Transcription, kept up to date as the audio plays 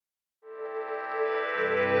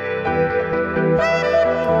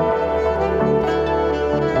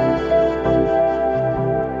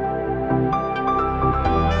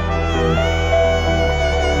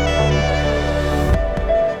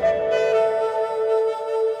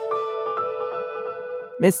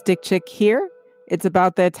Mystic Chick here. It's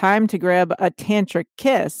about that time to grab a tantric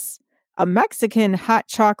kiss, a Mexican hot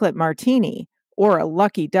chocolate martini, or a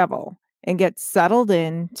lucky devil, and get settled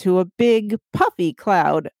into a big, puffy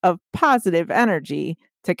cloud of positive energy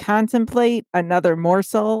to contemplate another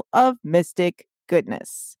morsel of mystic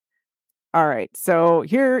goodness. All right, so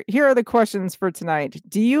here are the questions for tonight.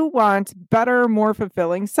 Do you want better, more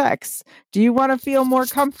fulfilling sex? Do you want to feel more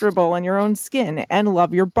comfortable in your own skin and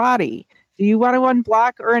love your body? Do you want to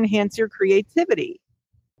unblock or enhance your creativity?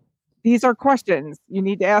 These are questions you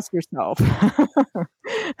need to ask yourself.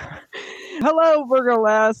 Hello, Virgo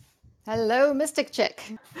Last. Hello, Mystic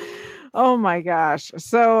Chick. Oh my gosh.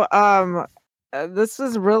 So, this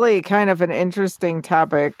is really kind of an interesting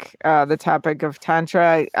topic, the topic of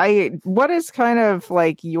Tantra. What is kind of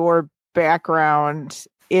like your background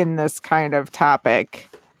in this kind of topic?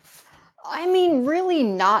 I mean, really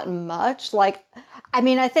not much.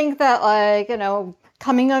 I think that,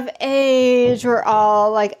 coming of age, we're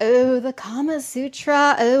all like, oh, the Kama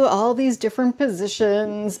Sutra, oh, all these different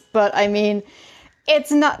positions. But I mean,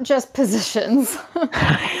 it's not just positions.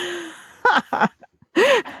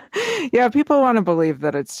 Yeah, people want to believe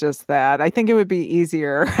that it's just that. I think it would be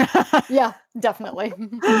easier. Yeah, definitely.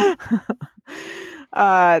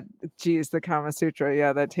 Geez, the Kama Sutra.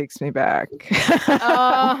 Yeah, that takes me back.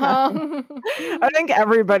 Uh-huh. I think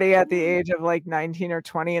everybody at the age of like 19 or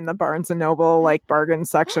 20 in the Barnes and Noble like bargain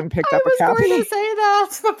section picked up a copy. I was going to say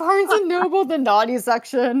that. The Barnes and Noble, the naughty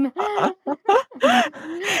section. Don't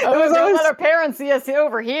let our parents see us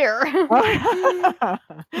over here.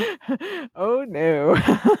 Oh no.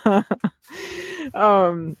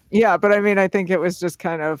 Yeah, but I mean, I think it was just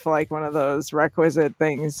kind of like one of those requisite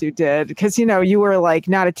things you did because, you were like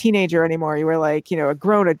not a teenager anymore. You were like, a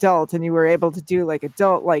grown adult and you were able to do like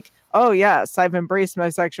adult, like, oh yes, I've embraced my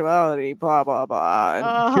sexuality, blah, blah, blah.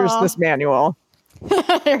 And here's this manual.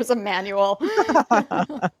 Here's a manual.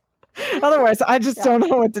 Otherwise, I just don't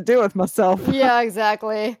know what to do with myself. Yeah,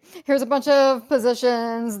 exactly. Here's a bunch of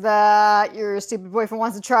positions that your stupid boyfriend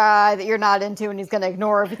wants to try that you're not into, and he's going to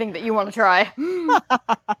ignore everything that you want to try.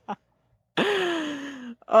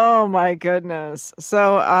 Oh my goodness.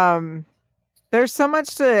 So, there's so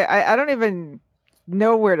much I don't even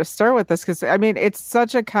know where to start with this because I mean it's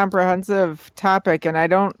such a comprehensive topic, and I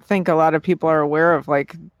don't think a lot of people are aware of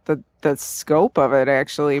like the scope of it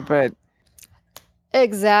actually, but.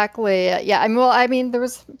 Exactly. Yeah. There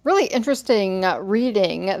was really interesting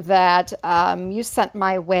reading that you sent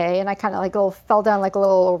my way, and I kind of fell down like a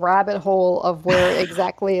little rabbit hole of where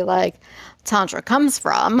exactly like Tantra comes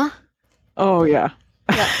from. Oh yeah.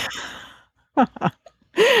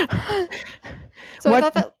 So I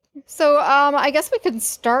thought that. So I guess we could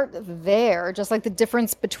start there, just like the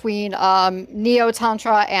difference between Neo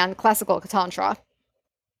Tantra and Classical Tantra.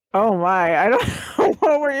 Oh my, I don't know.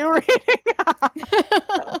 What were you reading?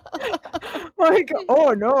 Like,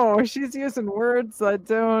 oh no, she's using words that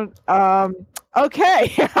don't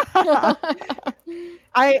okay.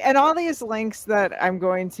 And all these links that I'm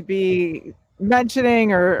going to be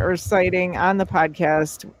mentioning or citing on the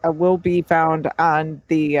podcast will be found on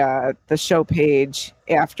the show page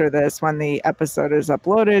after this when the episode is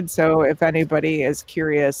uploaded. So if anybody is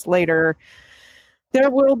curious later, there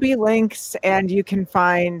will be links and you can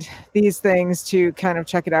find these things to kind of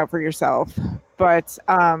check it out for yourself. But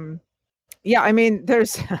yeah, I mean,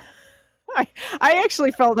 there's I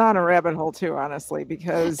actually fell down a rabbit hole too, honestly,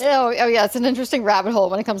 because oh yeah, it's an interesting rabbit hole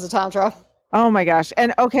when it comes to Tantra. Oh my gosh.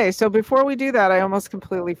 And okay, so before we do that, I almost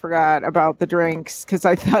completely forgot about the drinks because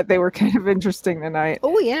I thought they were kind of interesting tonight.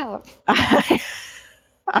 Oh yeah.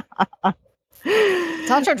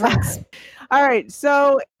 Tantra drinks. All right.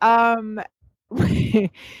 So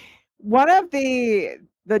one of the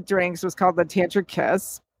drinks was called the Tantra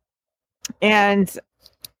Kiss, and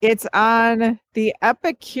it's on the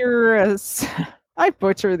Epicurus. I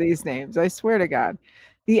butcher these names, I swear to God.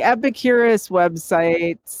 The Epicurus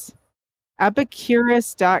website,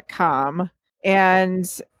 epicurus.com,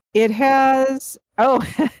 and it has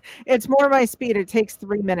it's more my speed. It takes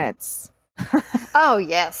 3 minutes. Oh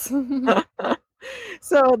yes.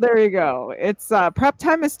 So there you go. It's prep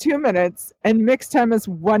time is 2 minutes and mix time is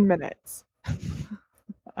 1 minute.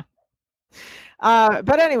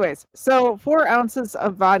 But anyways, so 4 ounces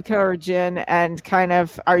of vodka or gin, and kind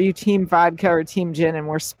of, are you team vodka or team gin? And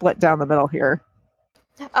we're split down the middle here.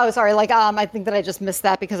 Oh, sorry. I think that I just missed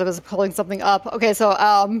that because I was pulling something up. Okay, so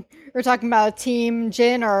we're talking about team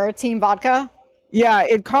gin or team vodka. Yeah,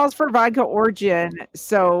 it calls for vodka or gin,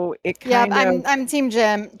 so it kind of. I'm team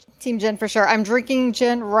gin for sure. I'm drinking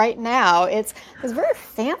gin right now. It's very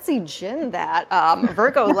fancy gin that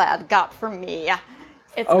Virgo Lad got for me.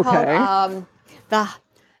 It's called the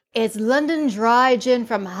It's London Dry Gin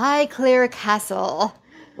from Highclere Castle.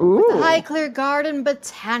 With the Ooh. Highclere Garden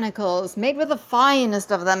Botanicals, made with the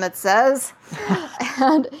finest of them, it says.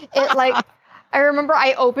 And it, like, I remember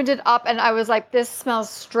I opened it up and I was like, this smells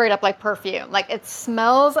straight up like perfume. Like, it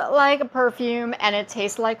smells like a perfume and it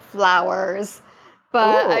tastes like flowers.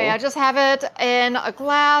 But I Ooh. just have it in a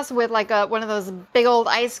glass with like one of those big old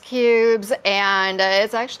ice cubes, and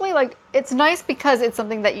it's actually like it's nice because it's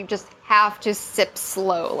something that you just have to sip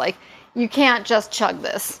slow. Like you can't just chug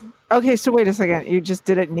this. Okay, so wait a second. You just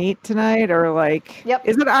did it neat tonight, or like, Yep.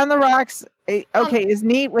 is it on the rocks? Um, Okay, is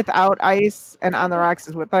neat without ice, and on the rocks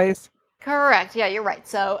is with ice? Correct. Yeah, you're right.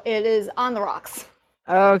 So it is on the rocks.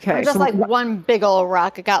 Or Okay, just so like one big old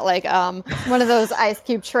rock. I got like one of those ice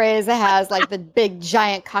cube trays that has like the big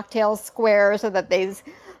giant cocktail squares so that they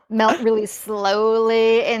melt really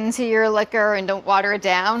slowly into your liquor and don't water it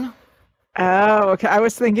down. oh, okay. I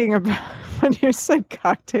was thinking about when you said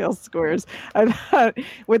cocktail squares. I thought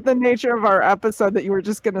with the nature of our episode that you were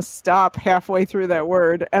just going to stop halfway through that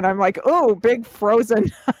word, and I'm like, oh, big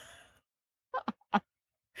frozen.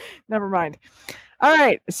 Never mind. All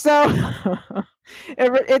right, so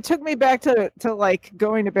it took me back to like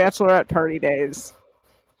going to bachelorette party days.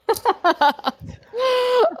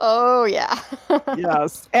 Oh yeah.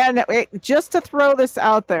 Yes, and just to throw this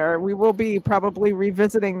out there, we will be probably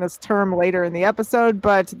revisiting this term later in the episode,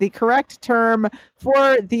 but the correct term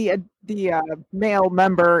for the male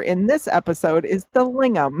member in this episode is the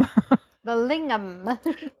lingam. The lingam.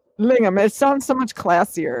 Lingam. It sounds so much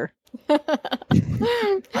classier.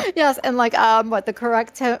 Yes, and like what the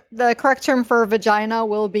correct term for vagina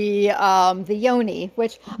will be the yoni,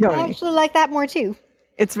 which I Yoni. actually like that more too.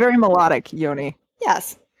 It's very melodic, yoni.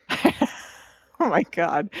 Yes. Oh my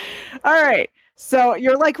God. All right. So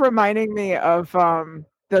you're like reminding me of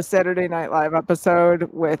the Saturday Night Live episode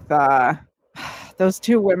with those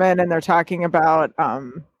two women, and they're talking about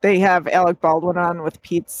they have Alec Baldwin on with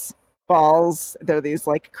Pete's balls. They're these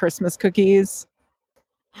like Christmas cookies.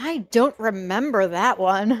 I don't remember that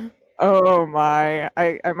one. Oh my.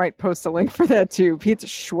 I might post a link for that too. Pete's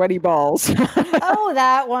sweaty balls. Oh,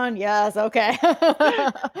 that one. Yes. Okay.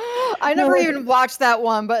 I never even watched that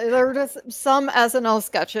one, but there were just some SNL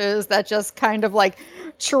sketches that just kind of like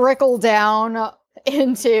trickle down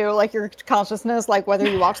into like your consciousness, like whether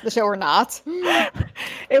you watch the show or not.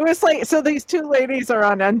 It was like, so these two ladies are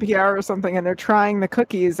on NPR or something, and they're trying the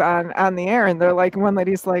cookies on the air, and they're like, one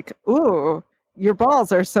lady's like, ooh, your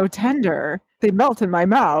balls are so tender, they melt in my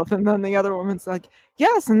mouth, and then the other woman's like,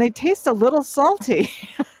 yes, and they taste a little salty.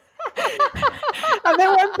 And they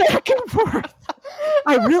went back and forth.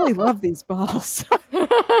 I really love these balls.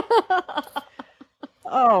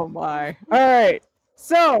 Oh my. All right.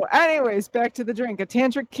 So anyways, back to the drink. A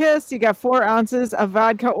tantric kiss. You got 4 ounces of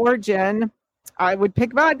vodka or gin. I would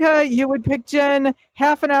pick vodka. You would pick gin.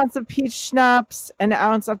 Half an ounce of peach schnapps. An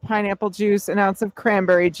ounce of pineapple juice. An ounce of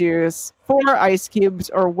cranberry juice. 4 ice cubes,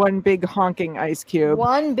 or 1 big honking ice cube.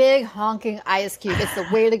 One big honking ice cube. It's the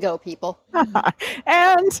way to go, people.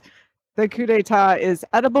 And the coup d'etat is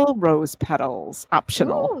edible rose petals,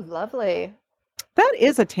 optional. Ooh, lovely. That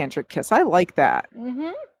is a tantric kiss. I like that.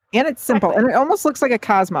 Mm-hmm. And it's simple. And it almost looks like a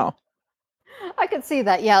Cosmo. I could see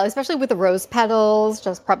that, yeah, especially with the rose petals,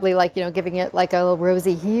 just probably like, giving it like a little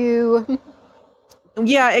rosy hue.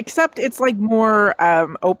 Yeah, except it's like more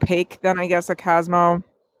opaque than I guess a Cosmo,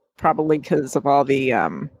 probably because of all the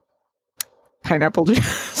pineapple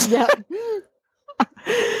juice. Yeah. All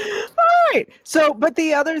right. So, but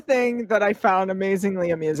the other thing that I found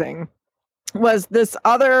amazingly amusing was this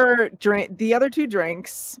other drink. The other 2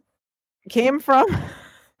 drinks came from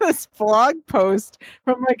this blog post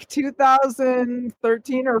from like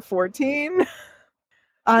 2013 or 14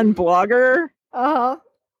 on Blogger. Uh-huh.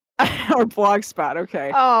 Or Blogspot,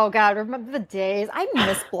 okay. Oh God, remember the days? I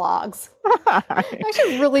miss blogs. I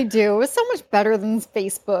actually really do. It was so much better than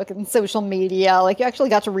Facebook and social media. Like you actually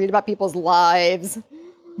got to read about people's lives.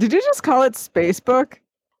 Did you just call it Spacebook?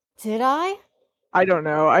 Did I? I don't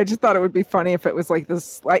know. I just thought it would be funny if it was like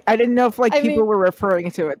this. Like I didn't know if people were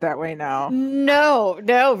referring to it that way now. No,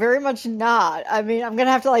 very much not. I mean, I'm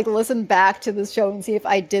gonna have to like listen back to the show and see if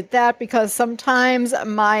I did that, because sometimes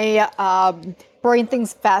my brain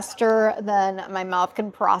thinks faster than my mouth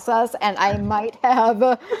can process, and I might have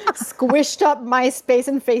squished up MySpace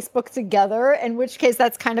and Facebook together, in which case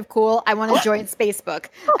that's kind of cool. I want to join Spacebook.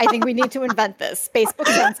 I think we need to invent this. Spacebook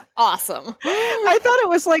sounds awesome. I thought it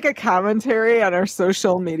was like a commentary on our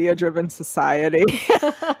social media driven society.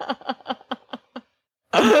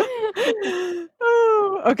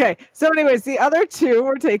 Oh, okay. So anyways, the other 2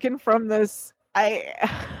 were taken from this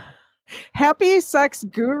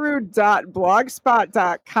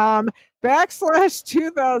happysexguru.blogspot.com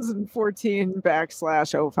 /2014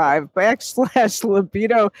 /05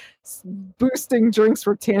 /libido boosting drinks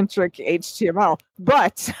for tantric HTML.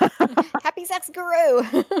 But Happy Sex Guru.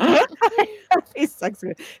 Happy sex,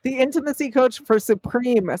 the intimacy coach for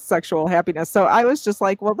supreme sexual happiness. So I was just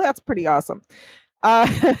like, well, that's pretty awesome.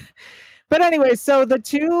 But anyway, so the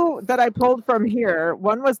two that I pulled from here,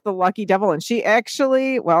 one was the Lucky Devil, and she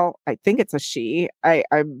actually, well, I think it's a she.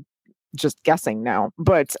 I'm just guessing now,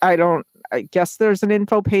 but I guess there's an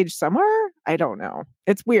info page somewhere. I don't know.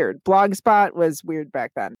 It's weird. Blogspot was weird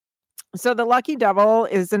back then. So the Lucky Devil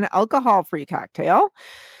is an alcohol-free cocktail,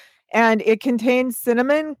 and it contains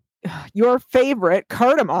cinnamon, your favorite,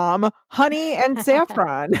 cardamom, honey, and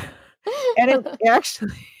saffron. And it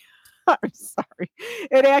actually, I'm sorry,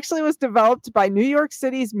 it actually was developed by New York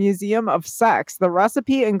City's Museum of Sex. The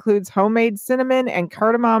recipe includes homemade cinnamon and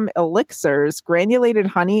cardamom elixirs, granulated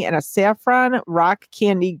honey, and a saffron rock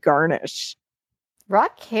candy garnish.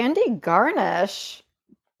 Rock candy garnish?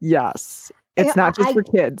 Yes. It's not just for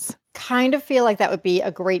kids. Kind of feel like that would be a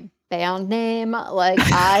great band name. Like,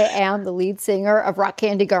 I am the lead singer of Rock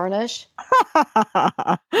Candy Garnish.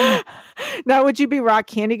 Now, would you be Rock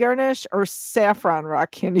Candy Garnish or Saffron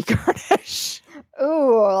Rock Candy Garnish?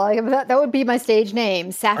 Ooh, like that would be my stage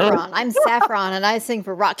name, Saffron. I'm Saffron, and I sing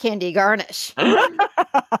for Rock Candy Garnish.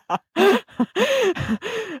 I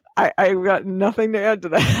got nothing to add to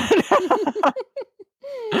that.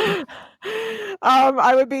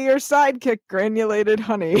 I would be your sidekick, Granulated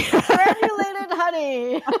Honey. Granulated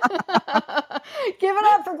Honey. Give it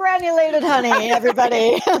up for Granulated Honey,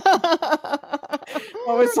 everybody. I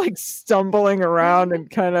was like stumbling around and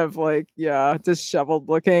kind of like, disheveled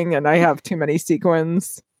looking, and I have too many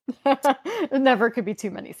sequins. Never could be too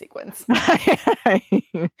many sequins.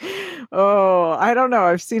 Oh, I don't know.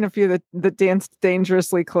 I've seen a few that danced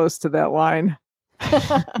dangerously close to that line.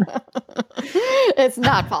 It's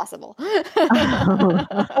not possible.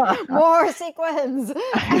 More sequins.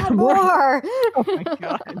 Add more. Oh my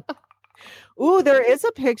God. Ooh, there is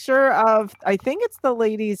a picture of, I think it's the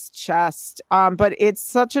lady's chest, but it's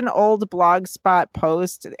such an old Blogspot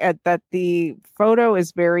post that the photo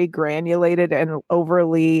is very granulated and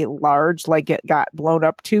overly large, like it got blown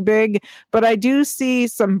up too big. But I do see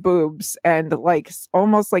some boobs and like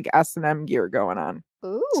almost like S&M gear going on.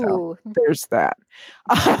 Ooh, so there's that.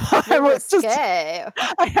 I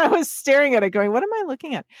was staring at it going, what am I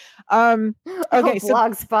looking at? Okay, so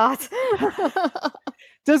Blogspot.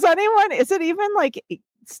 Does anyone, is it even like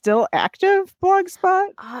still active, Blogspot?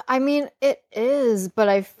 I mean, it is, but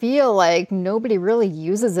I feel like nobody really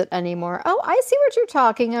uses it anymore. Oh, I see what you're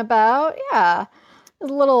talking about. Yeah.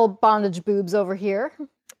 Little bondage boobs over here.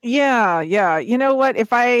 Yeah. You know what?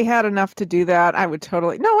 If I had enough to do that, I would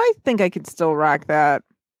totally. No, I think I could still rock that.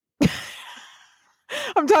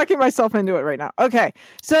 I'm talking myself into it right now. Okay.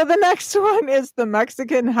 So the next one is the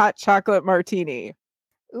Mexican hot chocolate martini.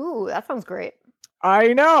 Ooh, that sounds great.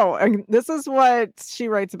 I know. And this is what she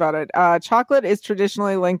writes about it. Chocolate is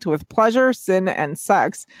traditionally linked with pleasure, sin, and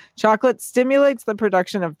sex. Chocolate stimulates the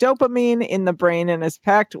production of dopamine in the brain and is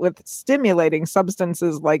packed with stimulating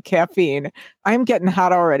substances like caffeine. I'm getting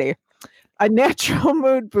hot already. A natural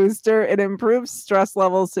mood booster. It improves stress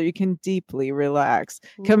levels so you can deeply relax.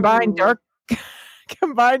 Combine dark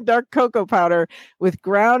cocoa powder with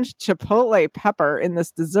ground chipotle pepper in this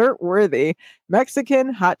dessert-worthy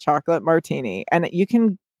Mexican hot chocolate martini. And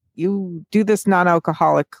you do this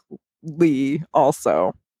non-alcoholically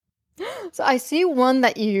also. So I see one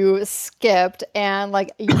that you skipped, and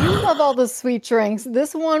like you love all the sweet drinks.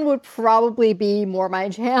 This one would probably be more my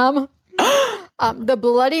jam. The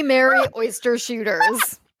Bloody Mary oyster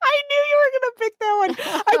shooters. I knew you were going to pick that one.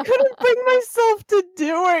 I couldn't bring myself to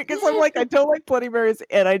do it because I'm like, I don't like Bloody Marys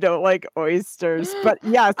and I don't like oysters. But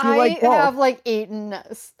yes, you like both.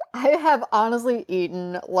 I have honestly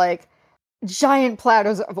eaten like giant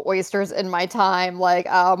platters of oysters in my time. Like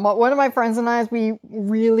one of my friends and I, we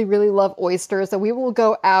really, really love oysters. So we will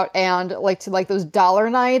go out and to those dollar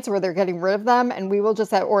nights where they're getting rid of them. And we will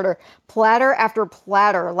just order platter after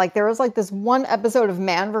platter. Like there was this one episode of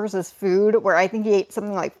Man vs. Food where I think he ate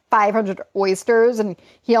something like 500 oysters and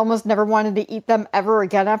he almost never wanted to eat them ever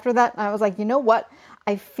again after that. And I was like, you know what?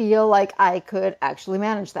 I feel like I could actually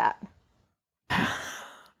manage that.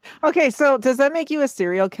 Okay, so does that make you a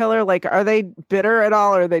serial killer? Like, are they bitter at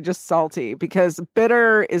all or are they just salty? Because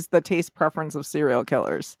bitter is the taste preference of serial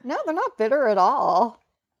killers. No, they're not bitter at all.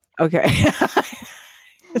 Okay.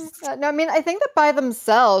 No, I mean, I think that by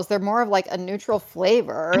themselves, they're more of a neutral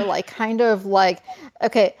flavor,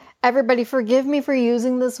 okay, everybody forgive me for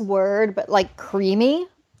using this word, but creamy.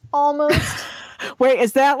 almost. Wait,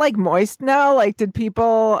 is that like moist now? Like,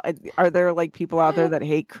 are there like people out there that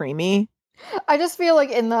hate creamy? I just feel like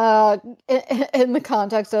in the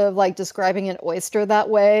context of like describing an oyster that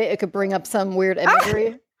way, it could bring up some weird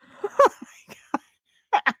imagery.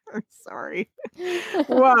 I'm sorry.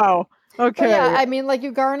 Wow. But yeah, Okay. I mean, like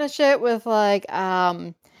you garnish it with like,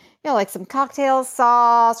 like some cocktail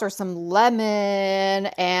sauce or some lemon,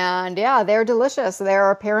 and yeah, they're delicious.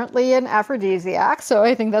 They're apparently an aphrodisiac, so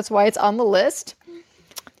I think that's why it's on the list.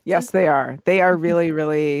 Yes, they are. They are really,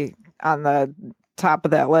 really on the top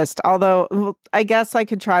of that list. Although I guess I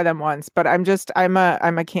could try them once, but I'm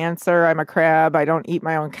a Cancer, I'm a crab. I don't eat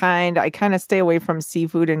my own kind. I kind of stay away from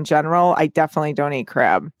seafood in general. I definitely don't eat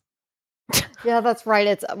crab. Yeah, that's right.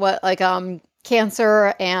 It's what like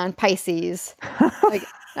Cancer and Pisces. Like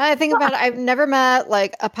I think about it, I've never met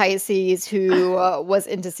like a Pisces who was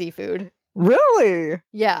into seafood. Really?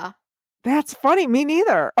 Yeah, That's funny. Me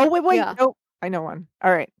neither. Oh, wait. yeah, No, I know one.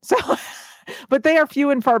 All right. So, but they are few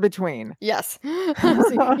and far between. yes.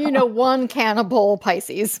 So, one cannibal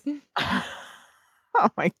Pisces. Oh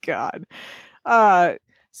my God. Uh,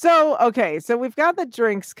 so we've got the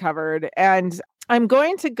drinks covered, and I'm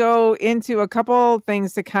going to go into a couple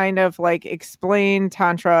things to kind of like explain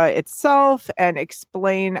Tantra itself and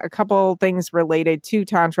explain a couple things related to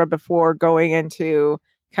Tantra before going into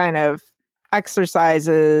kind of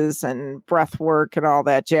exercises and breath work and all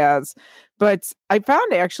that jazz. But I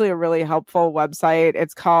found actually a really helpful website.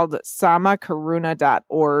 It's called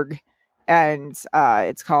samakaruna.org, and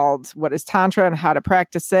it's called "What is Tantra and How to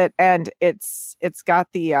Practice It," and it's got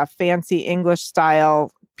the fancy English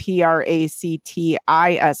style practise.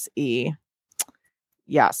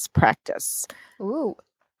 Yes, practice. Ooh.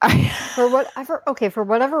 For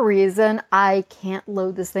whatever reason, I can't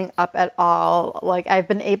load this thing up at all. Like I've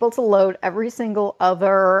been able to load every single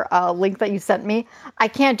other link that you sent me. I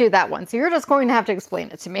can't do that one. So you're just going to have to explain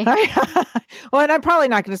it to me. Well, and I'm probably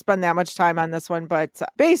not going to spend that much time on this one, but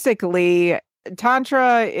basically,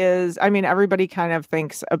 Tantra is, I mean, everybody kind of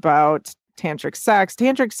thinks about tantric sex.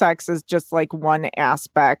 Tantric sex is just like one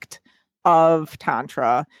aspect of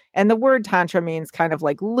Tantra. And the word Tantra means kind of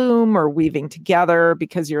like loom or weaving together,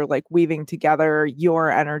 because you're like weaving together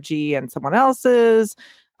your energy and someone else's.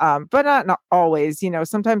 But not always,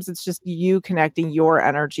 sometimes it's just you connecting your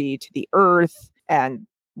energy to the earth and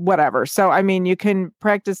whatever. So, I mean, you can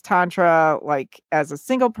practice Tantra like as a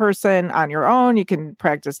single person on your own. You can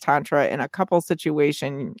practice Tantra in a couple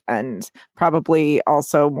situation and probably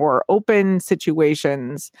also more open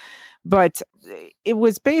situations. But it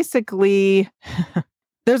was basically,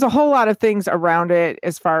 there's a whole lot of things around it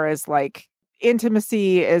as far as like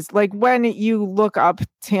intimacy is like when you look up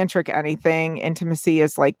tantric anything, intimacy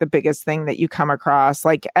is like the biggest thing that you come across.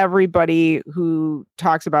 Like everybody who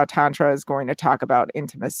talks about Tantra is going to talk about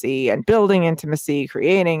intimacy and building intimacy,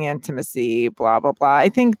 creating intimacy, blah, blah, blah. I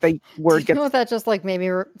think the word You know gets. what that just like made me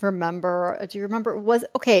remember? Do you remember? Was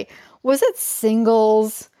it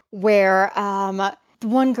Singles where the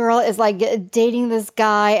one girl is like dating this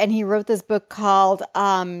guy and he wrote this book called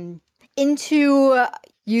Into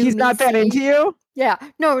You He's Me not that into See? you? Yeah.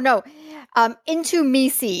 No. Into Me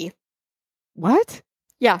See. What?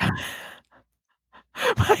 Yeah.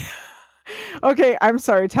 Okay, I'm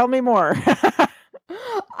sorry. Tell me more.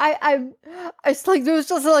 I it's like there was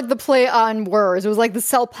just like the play on words. It was like the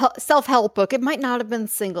self-help book. It might not have been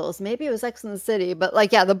Singles. Maybe it was X in the City, but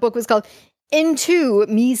like yeah, the book was called Into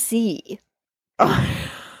Me See.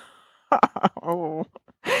 Oh,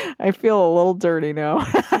 I feel a little dirty now.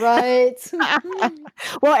 Right.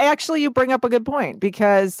 Well, actually, you bring up a good point,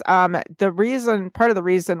 because part of the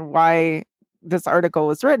reason why this article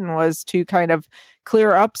was written was to kind of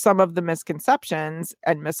clear up some of the misconceptions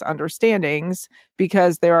and misunderstandings,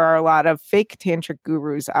 because there are a lot of fake tantric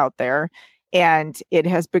gurus out there, and it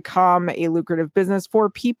has become a lucrative business for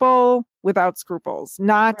people without scruples.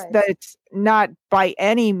 Right. Not by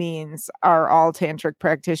any means are all tantric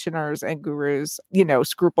practitioners and gurus,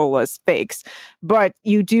 scrupulous fakes, but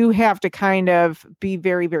you do have to kind of be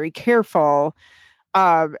very, very careful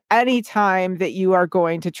anytime that you are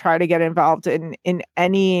going to try to get involved in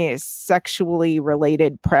any sexually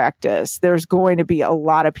related practice. There's going to be a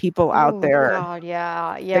lot of people out Oh there God,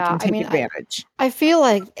 yeah, that yeah. can take advantage. I feel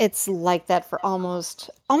like it's like that for almost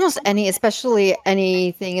any, especially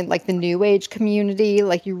anything in like the new age community.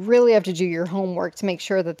 Like you really have to do your homework to make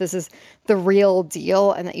sure that this is the real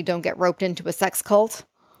deal and that you don't get roped into a sex cult.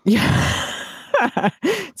 Yeah.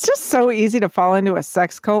 It's just so easy to fall into a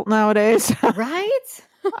sex cult nowadays. Right?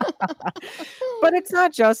 But it's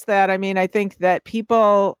not just that. I mean, I think that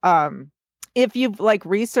people, if you've like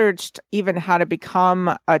researched even how to become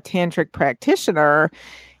a tantric practitioner,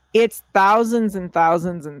 It's thousands and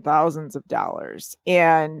thousands and thousands of dollars.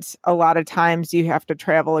 And a lot of times you have to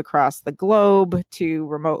travel across the globe to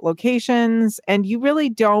remote locations, and you really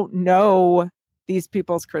don't know these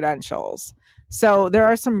people's credentials. So there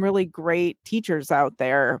are some really great teachers out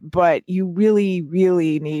there, but you really,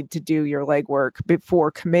 really need to do your legwork before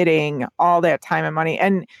committing all that time and money.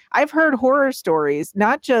 And I've heard horror stories,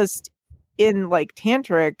 not just in like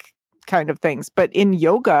tantric kind of things, but in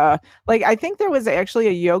yoga. Like I think there was actually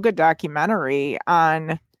a yoga documentary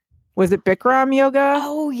on, was it Bikram yoga?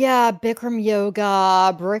 Oh yeah, Bikram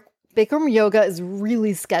yoga. Bikram yoga is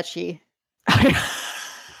really sketchy.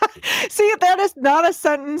 See, that is not a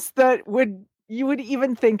sentence that you would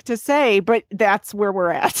even think to say, but that's where we're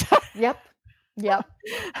at. Yep. Yep.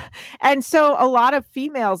 And so a lot of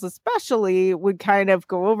females especially would kind of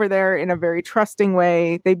go over there in a very trusting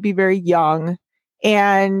way. They'd be very young.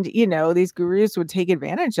 And, these gurus would take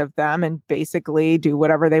advantage of them and basically do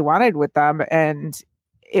whatever they wanted with them. And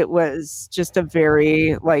it was just a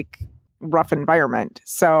very like rough environment.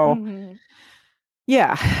 So Mhm.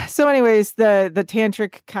 yeah. So anyways, the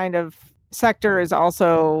tantric kind of sector is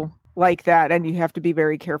also like that, and you have to be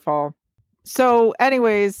very careful. So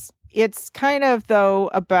anyways, it's kind of though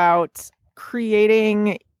about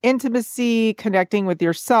creating intimacy, connecting with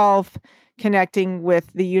yourself, connecting with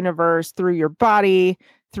the universe through your body,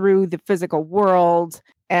 through the physical world,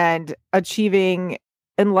 and achieving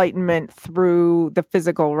enlightenment through the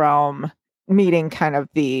physical realm, meeting kind of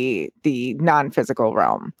the non-physical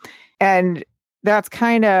realm. And that's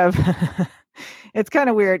kind of it's kind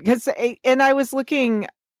of weird because and I was looking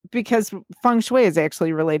because feng shui is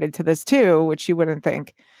actually related to this too, which you wouldn't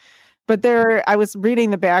think. But I was reading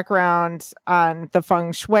the background on the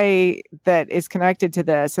feng shui that is connected to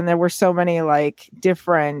this, and there were so many like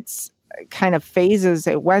different kind of phases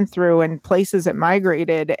it went through and places it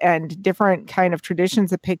migrated and different kind of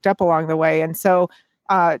traditions it picked up along the way. And so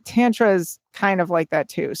Tantra is kind of like that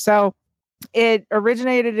too. So it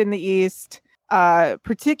originated in the East,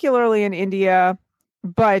 particularly in India,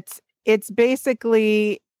 but it's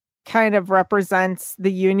basically kind of represents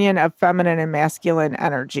the union of feminine and masculine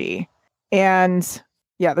energy. And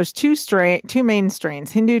yeah, there's two main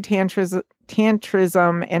strains, Hindu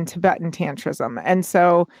tantrism and Tibetan tantrism. And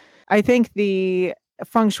so I think the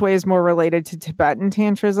feng shui is more related to Tibetan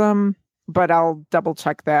tantrism, but I'll double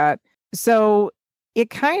check that. So it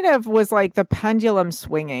kind of was like the pendulum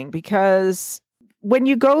swinging, because when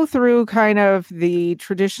you go through kind of the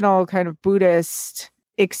traditional kind of Buddhist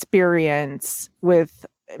experience with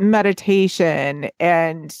meditation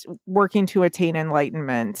and working to attain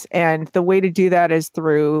enlightenment, and the way to do that is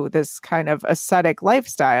through this kind of ascetic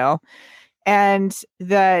lifestyle, and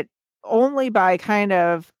that only by kind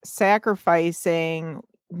of sacrificing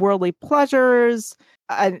worldly pleasures,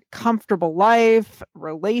 a comfortable life,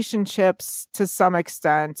 relationships to some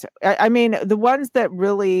extent. I mean, the ones that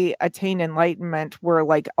really attained enlightenment were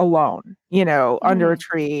like alone, under a Mhm.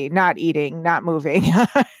 tree, not eating, not moving.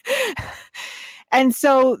 And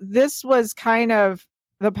so this was kind of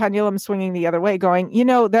the pendulum swinging the other way, going,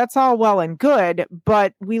 that's all well and good,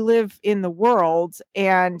 but we live in the world,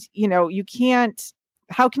 and, you can't,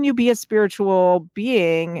 how can you be a spiritual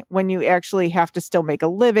being when you actually have to still make a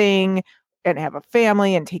living and have a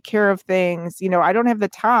family and take care of things? I don't have the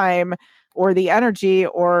time or the energy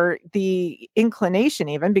or the inclination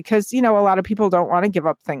even, because, a lot of people don't want to give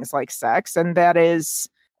up things like sex. And that is,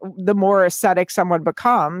 the more ascetic someone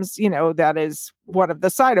becomes, that is one of the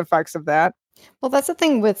side effects of that. Well, that's the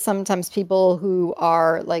thing with sometimes people who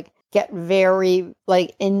are like get very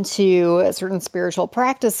like into certain spiritual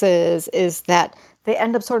practices is that they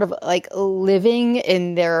end up sort of like living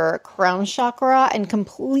in their crown chakra and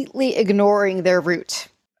completely ignoring their root.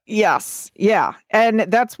 Yes. Yeah. And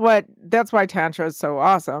that's why Tantra is so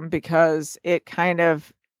awesome, because it kind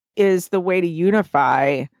of is the way to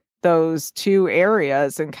unify those two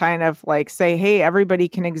areas and kind of like say, hey, everybody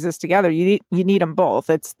can exist together. You need them both.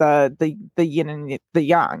 It's the yin and the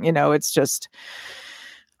yang, it's just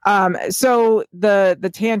so the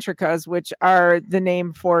tantrikas, which are the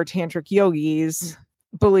name for tantric yogis,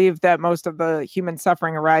 believe that most of the human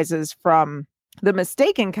suffering arises from the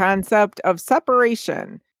mistaken concept of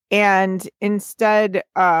separation, and instead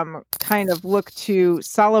kind of look to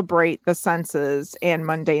celebrate the senses and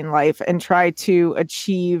mundane life and try to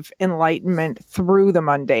achieve enlightenment through the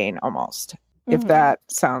mundane, almost, if Mhm. that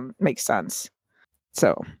makes sense.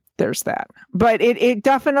 So there's that. But it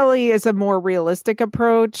definitely is a more realistic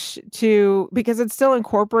approach to, because it still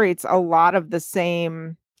incorporates a lot of the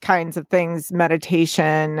same kinds of things,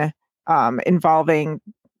 meditation, involving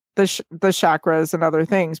the chakras and other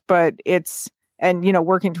things, but it's and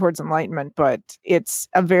working towards enlightenment, but it's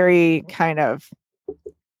a very kind of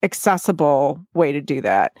accessible way to do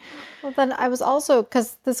that. Well, then I was also,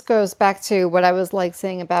 because this goes back to what I was like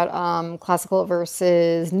saying about classical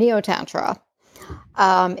versus neo tantra,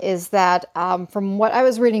 is that from what I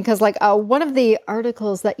was reading, because like one of the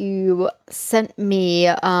articles that you sent me,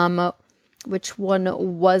 which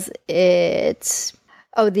one was it?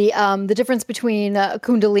 Oh, the difference between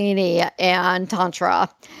Kundalini and Tantra,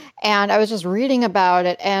 and I was just reading about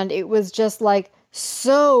it, and it was just like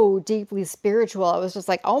so deeply spiritual. I was just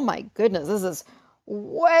like, oh my goodness, this is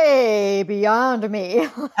way beyond me.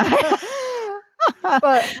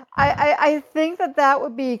 But I think that that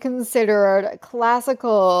would be considered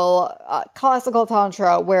classical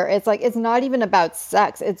tantra, where it's like it's not even about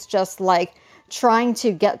sex. It's just like trying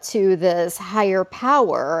to get to this higher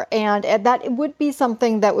power, and that it would be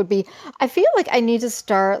something that would be. I feel like I need to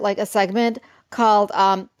start like a segment called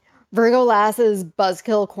Virgo Lass's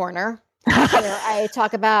Buzzkill Corner, where I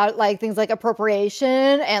talk about like things like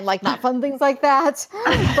appropriation and like not fun things like that.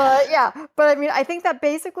 But yeah, but I mean, I think that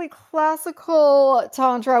basically classical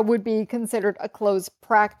tantra would be considered a closed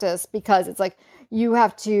practice because it's like you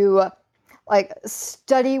have to like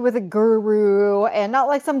study with a guru and not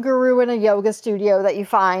like some guru in a yoga studio that you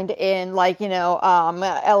find in like,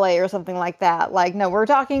 LA or something like that. Like, no, we're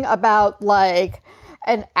talking about like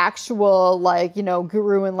an actual like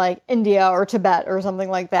guru in like India or Tibet or something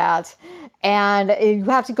like that, and you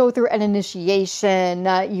have to go through an initiation.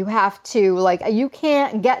 You have to like you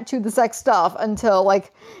can't get to the sex stuff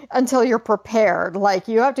until you're prepared. Like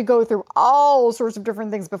you have to go through all sorts of different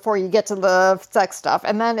things before you get to the sex stuff,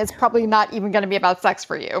 and then it's probably not even going to be about sex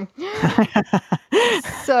for you.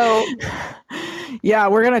 So yeah,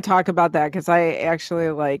 we're going to talk about that because I actually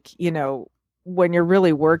when you're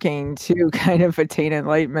really working to kind of attain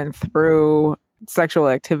enlightenment through sexual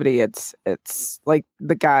activity, it's like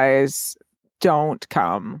the guys don't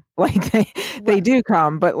come. Like they do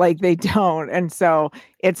come, but like they don't. And so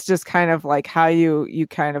it's just kind of like how you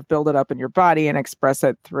kind of build it up in your body and express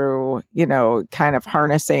it through, kind of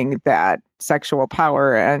harnessing that sexual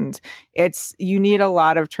power. And you need a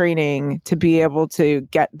lot of training to be able to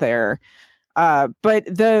get there. But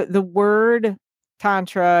the word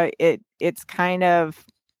tantra, it's kind of,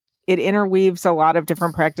 it interweaves a lot of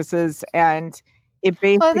different practices, and it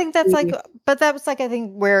basically, well, I think that's like, but that was like I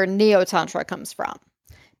think where neo tantra comes from,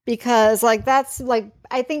 because like that's like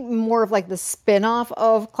I think more of like the spin-off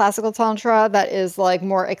of classical tantra that is like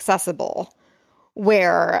more accessible,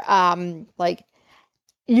 where like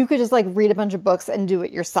you could just like read a bunch of books and do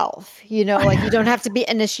it yourself. Like you don't have to be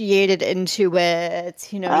initiated into it.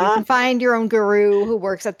 You can find your own guru who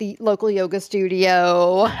works at the local yoga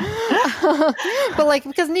studio. But like,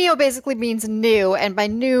 because neo basically means new. And by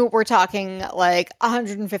new, we're talking like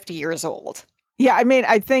 150 years old. Yeah. I mean,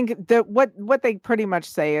 I think that what they pretty much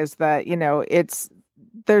say is that,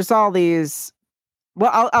 there's all these.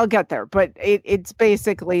 Well, I'll get there, but it's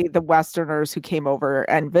basically the Westerners who came over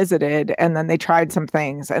and visited, and then they tried some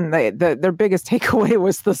things, and their biggest takeaway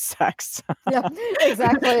was the sex. Yeah,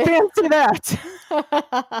 exactly. Fancy that.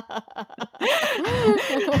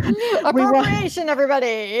 Appropriation,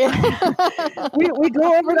 everybody. we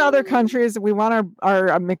go over to other countries. We want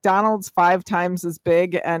our McDonald's 5 times as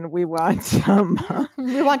big, and we want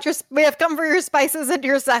we have come for your spices and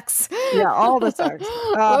your sex. Yeah, all the sex.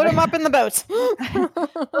 Load them up in the boat.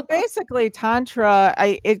 Basically, tantra,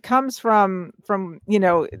 it comes from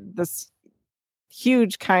this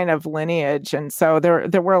huge kind of lineage, and so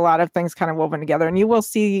there were a lot of things kind of woven together, and you will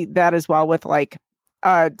see that as well with like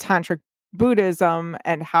tantric Buddhism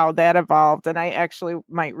and how that evolved. And I actually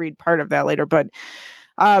might read part of that later, but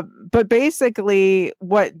basically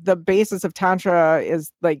what the basis of tantra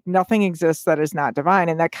is, like nothing exists that is not divine.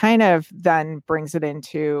 And that kind of then brings it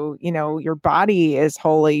into, your body is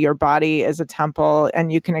holy, your body is a temple,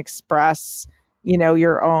 and you can express,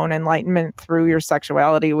 your own enlightenment through your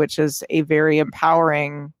sexuality, which is a very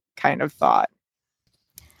empowering kind of thought.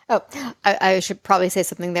 Oh, I should probably say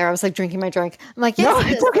something there. I was like drinking my drink. I'm like, yes, no,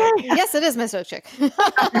 it is. Okay. Yes, it is, Mr. Chick. Oh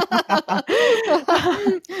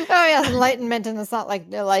yes, enlightenment, and it's not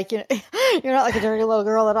like you're not like a dirty little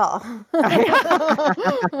girl at all.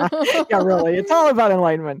 Yeah, really, it's all about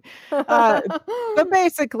enlightenment. But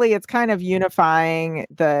basically, it's kind of unifying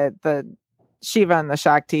the Shiva and the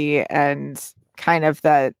Shakti, and kind of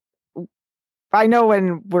that. I know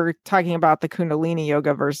when we're talking about the Kundalini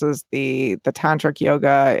yoga versus the tantric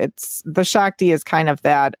yoga, it's the Shakti is kind of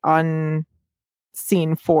that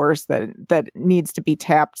unseen force that needs to be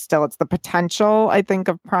tapped still. It's the potential, I think,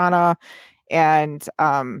 of prana, and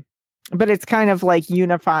but it's kind of like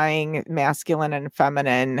unifying masculine and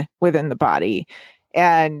feminine within the body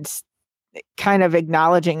and kind of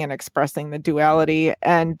acknowledging and expressing the duality.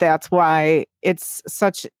 And that's why it's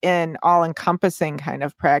such an all-encompassing kind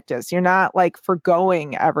of practice. You're not like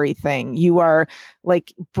forgoing everything. You are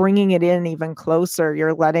like bringing it in even closer.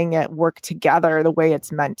 You're letting it work together the way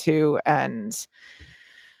it's meant to. And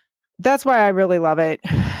that's why I really love it.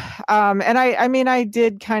 And I mean, I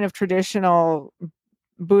did kind of traditional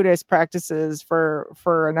Buddhist practices for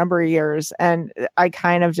a number of years, and I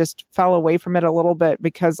kind of just fell away from it a little bit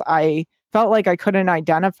because I felt like I couldn't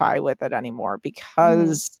identify with it anymore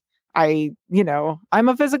because I'm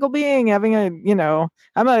a physical being having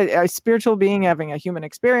I'm a spiritual being having a human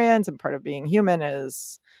experience, and part of being human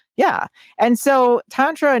is, yeah. And so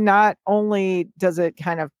Tantra, not only does it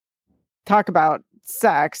kind of talk about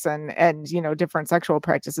sex and different sexual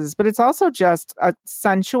practices, but it's also just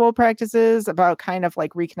sensual practices about kind of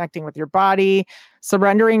like reconnecting with your body,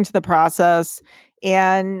 surrendering to the process.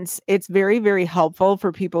 And it's very, very helpful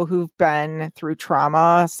for people who've been through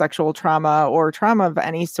trauma, sexual trauma, or trauma of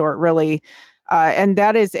any sort, really. And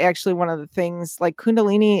that is actually one of the things, like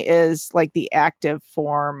Kundalini is like the active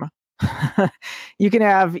form. You can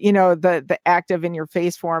have, the active in your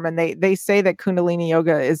face form. And they say that Kundalini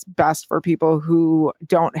yoga is best for people who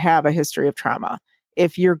don't have a history of trauma.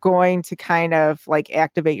 If you're going to kind of like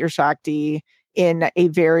activate your Shakti in a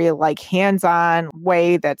very like hands-on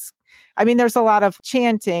way, there's a lot of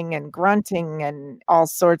chanting and grunting and all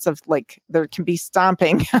sorts of like, there can be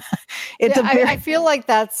stomping. I feel like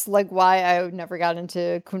that's like why I never got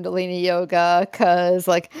into Kundalini yoga, because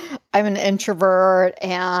like I'm an introvert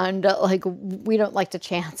and like we don't like to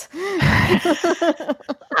chant.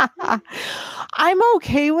 I'm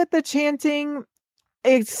okay with the chanting,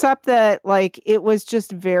 except that like it was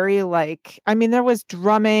just very like, there was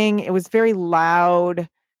drumming, it was very loud,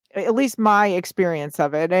 at least my experience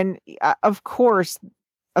of it. And of course,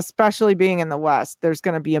 especially being in the West, there's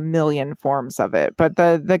going to be a million forms of it. But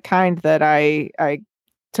the kind that I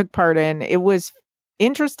took part in, it was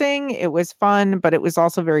interesting, it was fun, but it was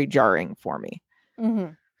also very jarring for me.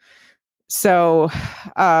 Mm-hmm. So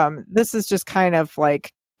this is just kind of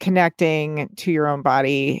like connecting to your own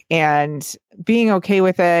body and being okay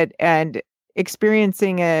with it and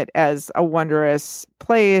experiencing it as a wondrous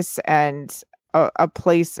place and a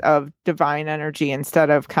place of divine energy instead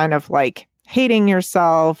of kind of like hating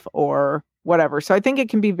yourself or whatever. So I think it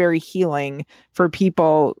can be very healing for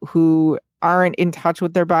people who aren't in touch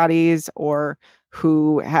with their bodies or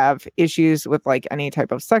who have issues with like any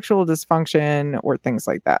type of sexual dysfunction or things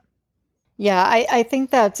like that. Yeah, I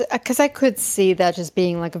think that because I could see that just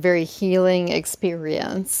being like a very healing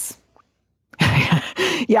experience.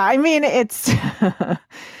 Yeah, it's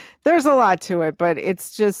there's a lot to it, but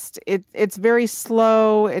it's just it's very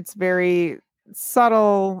slow, it's very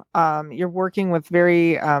subtle. You're working with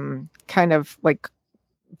very kind of like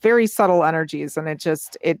very subtle energies, and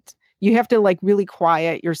you have to like really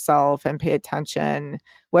quiet yourself and pay attention,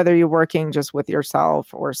 whether you're working just with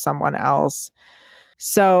yourself or someone else.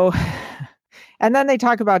 So, and then they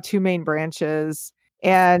talk about two main branches,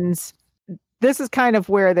 and this is kind of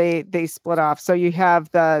where they split off. So you have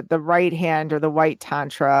the right hand or the white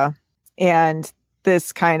tantra, and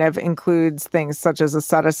this kind of includes things such as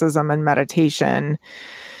asceticism and meditation.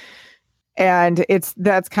 And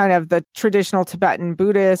that's kind of the traditional Tibetan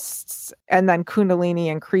Buddhists, and then Kundalini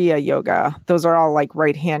and Kriya yoga. Those are all like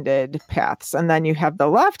right-handed paths. And then you have the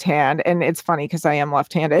left hand, and it's funny because I am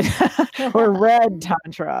left-handed, or red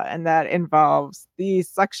tantra, and that involves the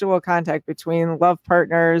sexual contact between love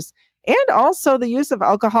partners and also the use of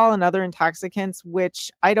alcohol and other intoxicants, which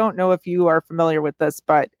I don't know if you are familiar with this,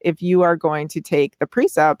 but if you are going to take the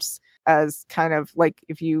precepts as kind of like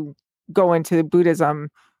if you go into Buddhism,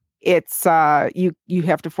 it's you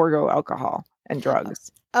have to forego alcohol and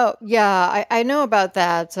drugs. Oh yeah, I know about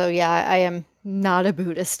that. So yeah, I am not a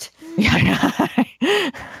Buddhist. Yeah.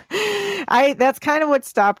 That's kind of what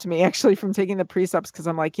stopped me actually from taking the precepts, because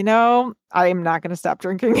I'm like, I'm not going to stop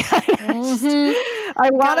drinking. I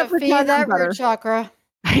want to feed that root chakra.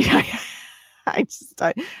 I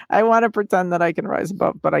want to pretend that I can rise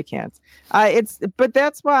above, but I can't. But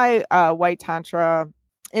that's why white tantra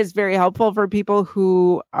is very helpful for people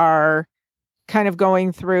who are kind of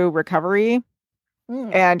going through recovery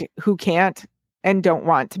and who can't and don't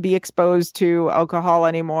want to be exposed to alcohol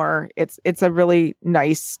anymore. It's a really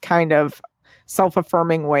nice kind of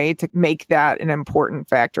self-affirming way to make that an important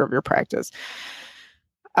factor of your practice.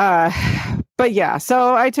 But But yeah,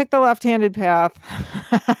 so I took the left-handed path.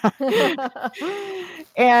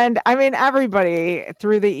 And I mean, everybody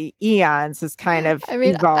through the eons has kind of I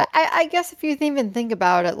mean, evolved. I guess if you even think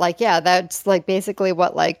about it, like, yeah, that's like basically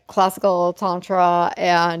what like classical tantra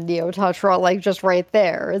and neo tantra, like just right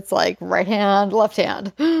there. It's like right hand, left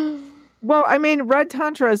hand. Well, I mean, Red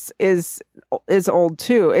Tantra is old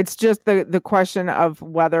too. It's just the question of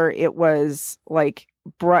whether it was like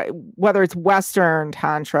whether it's Western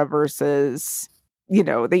Tantra versus,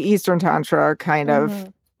 the Eastern Tantra, kind of Hmm.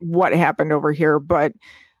 what happened over here. But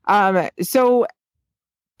so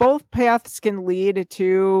both paths can lead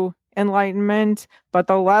to enlightenment, but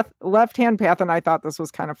the left-hand path, and I thought this was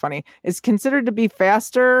kind of funny, is considered to be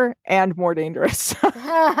faster and more dangerous.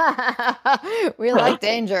 We like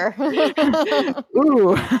danger.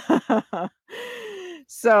 Ooh.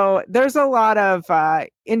 So there's a lot of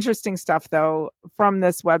interesting stuff though from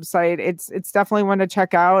this website. It's definitely one to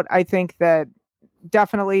check out. I think that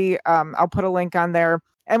definitely I'll put a link on there.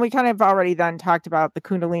 And we kind of already then talked about the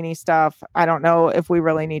Kundalini stuff. I don't know if we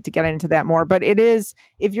really need to get into that more, but it is,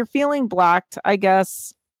 if you're feeling blocked, I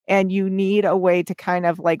guess, and you need a way to kind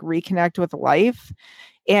of like reconnect with life,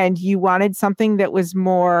 and you wanted something that was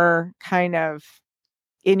more kind of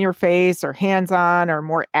in your face or hands on or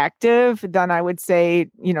more active, then I would say,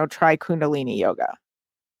 try Kundalini yoga.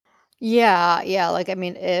 Yeah, yeah. Like, I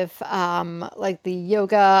mean, if like the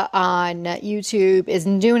yoga on YouTube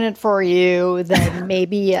isn't doing it for you, then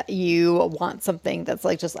maybe you want something that's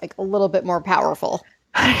like just like a little bit more powerful.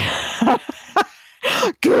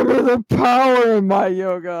 Give me the power in my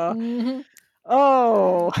yoga. Hmm.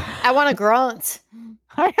 Oh. I want to grunt.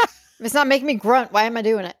 If it's not making me grunt, why am I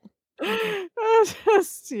doing it?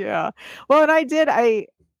 Just, yeah. Well, and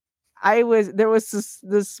there was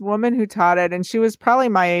this woman who taught it, and she was probably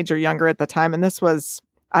my age or younger at the time, and this was,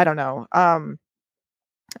 I don't know, I'm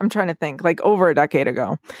trying to think, like over a decade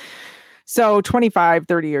ago. So 25,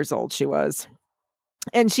 30 years old she was.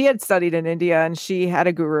 And she had studied in India, and she had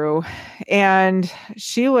a guru, and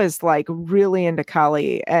she was like really into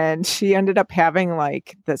Kali, and she ended up having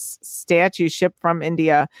like this statue shipped from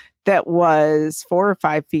India that was 4 or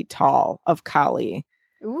 5 feet tall of Kali.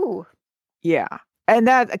 Ooh. Yeah. And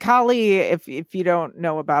that Kali, if you don't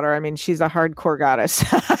know about her, I mean, she's a hardcore goddess.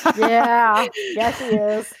 Yeah. Yes, he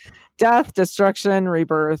is. Death, destruction,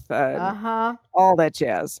 rebirth, Uh-huh. all that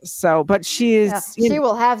jazz. So, but Yeah. she's, She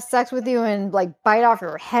will have sex with you and like bite off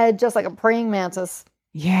your head just like a praying mantis.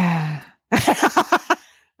 yeah.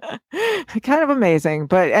 Kind of amazing,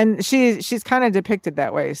 and she's kind of depicted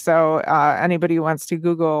that way. So anybody who wants to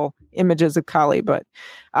Google images of Kali, but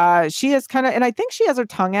she is kind of, and I think she has her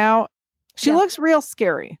tongue out. She Yeah. looks real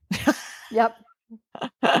scary. Yep.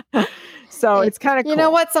 So it's kind of You know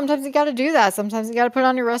what? Sometimes you got to do that. Sometimes you got to put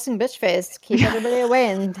on your resting bitch face to keep everybody away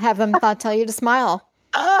and have them tell you to smile.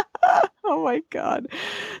 Oh my God.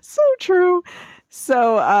 So true.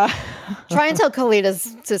 So Try and tell Khalid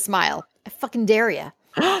to smile. I fucking dare you.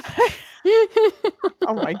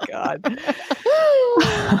 oh my God.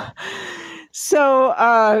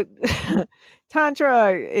 So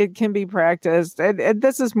Tantra, it can be practiced. And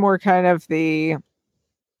this is more kind of the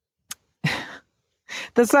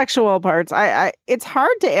sexual parts. It's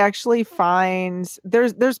hard to actually find.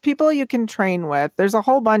 There's people you can train with. There's a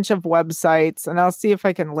whole bunch of websites, and I'll see if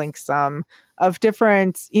I can link some of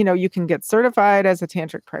different, you can get certified as a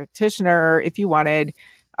tantric practitioner if you wanted.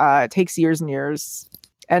 It takes years and years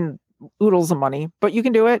and oodles of money, but you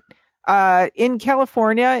can do it. In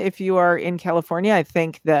California, if you are in California, I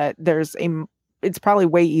think that it's probably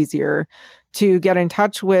way easier to get in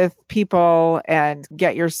touch with people and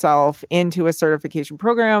get yourself into a certification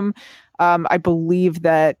program. I believe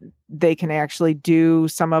that they can actually do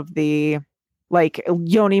some of the like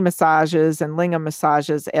yoni massages and lingam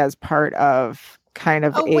massages as part of kind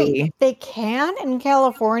of Oh, wait. They can in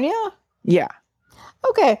California? yeah.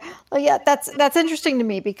 Okay. Well, yeah, that's interesting to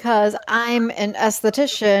me because I'm an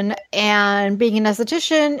esthetician, and being an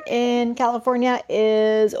esthetician in California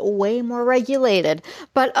is way more regulated.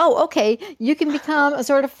 But oh, okay, you can become a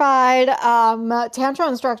certified tantra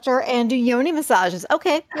instructor and do yoni massages.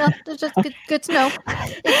 Okay, yeah, that's just good to know.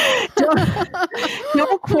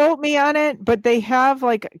 Don't quote me on it, but they have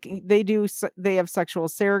they have sexual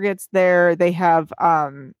surrogates there. They have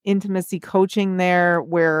intimacy coaching there,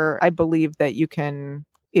 where I believe that you can,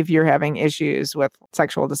 if you're having issues with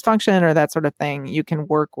sexual dysfunction or that sort of thing, you can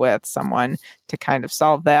work with someone to kind of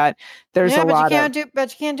solve that. There's Yeah, a but lot you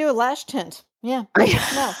can't do a lash tint. Yeah,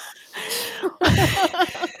 no.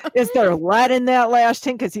 Is there lead in that lash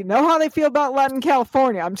tin? Because you know how they feel about lead in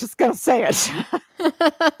California. I'm just going to say it.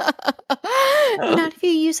 Not if you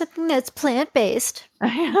use something that's plant-based.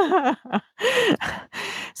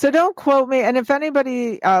 So don't quote me. And if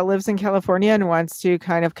anybody lives in California and wants to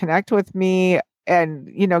kind of connect with me and,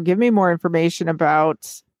 give me more information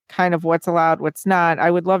about kind of what's allowed, what's not,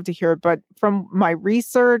 I would love to hear it. But from my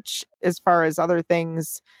research, as far as other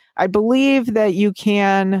things, I believe that you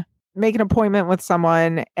can make an appointment with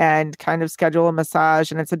someone and kind of schedule a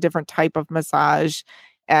massage, and it's a different type of massage.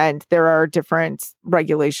 And there are different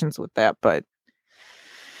regulations with that. But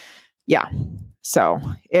yeah. So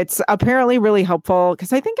it's apparently really helpful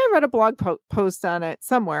because I think I read a blog post on it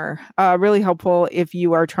somewhere. Really helpful if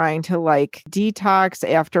you are trying to like detox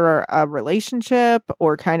after a relationship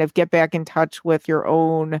or kind of get back in touch with your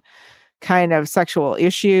own kind of sexual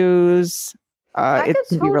issues. I It could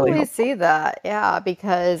can be really totally helpful. see that. Yeah,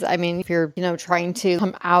 because I mean, if you're, trying to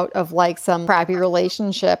come out of like some crappy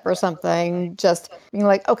relationship or something, just being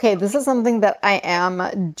like, okay, this is something that I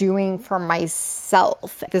am doing for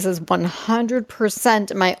myself. This is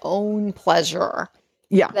 100% my own pleasure.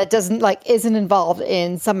 Yeah. That isn't involved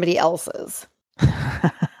in somebody else's.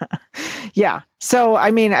 Yeah. So, I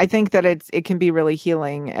mean, I think that it can be really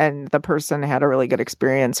healing, and the person had a really good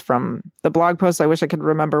experience from the blog post. I wish I could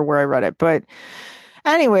remember where I read it, but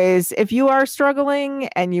anyways, if you are struggling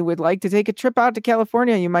and you would like to take a trip out to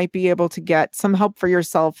California, you might be able to get some help for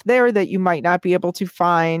yourself there that you might not be able to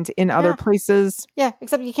find in other places. Yeah,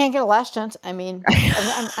 except you can't get a lash tint. I mean,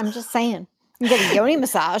 I'm just saying. You can get a yoni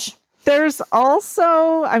massage. There's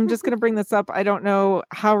also, I'm just going to bring this up. I don't know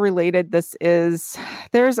how related this is.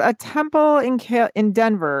 There's a temple in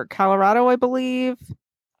Denver, Colorado, I believe,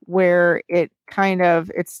 where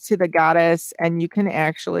it's to the goddess, and you can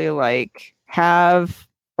actually like have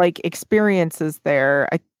like experiences there.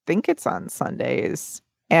 I think it's on Sundays,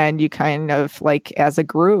 and you kind of like as a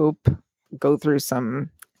group go through some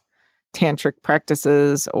tantric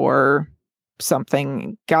practices or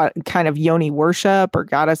something, got kind of yoni worship or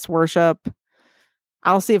goddess worship.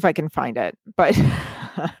 I'll see if I can find it, but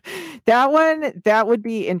that would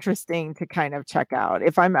be interesting to kind of check out.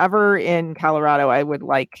 If I'm ever in Colorado, I would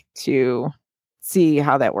like to see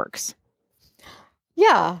how that works.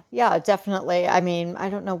 Yeah, definitely. I mean,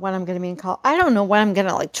 I don't know when I'm going to be in I don't know when I'm going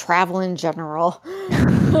to like travel in general.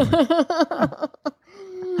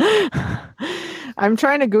 I'm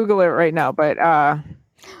trying to Google it right now, but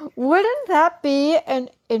wouldn't that be an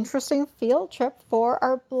interesting field trip for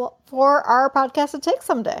our podcast to take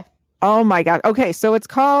someday? Oh my God. Okay, so it's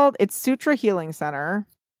Sutra Healing Center.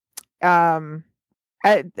 And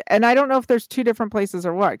I don't know if there's two different places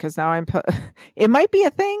or what, because now it might be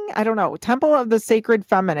a thing. I don't know. Temple of the Sacred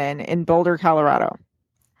Feminine in Boulder, Colorado.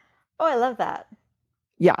 Oh, I love that.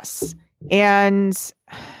 Yes. And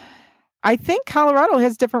I think Colorado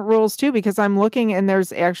has different rules too, because I'm looking and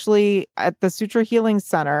there's actually at the Sutra Healing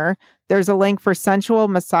Center, there's a link for sensual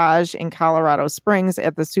massage in Colorado Springs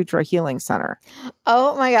at the Sutra Healing Center.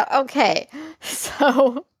 Oh my God. Okay.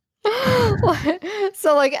 So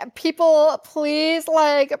like people please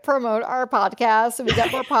like promote our podcast so we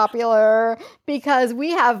get more popular, because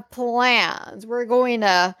we have plans. We're going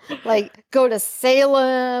to like go to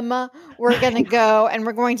Salem. We're going to go and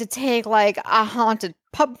we're going to take like a haunted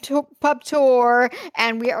pub tour,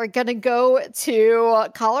 and we are going to go to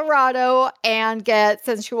Colorado and get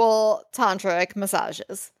sensual tantric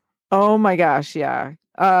massages. Oh my gosh, yeah.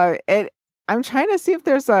 I'm trying to see if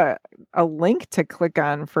there's a link to click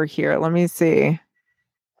on for here. Let me see.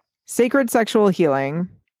 Sacred Sexual Healing.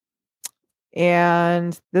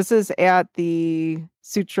 And this is at the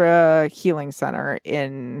Sutra Healing Center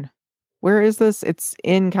where is this? It's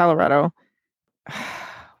in Colorado.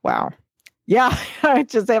 Wow. Yeah, I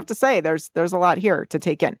just have to say there's a lot here to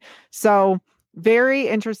take in. So very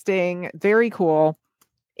interesting, very cool.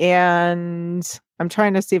 And I'm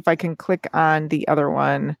trying to see if I can click on the other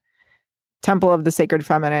one. Temple of the Sacred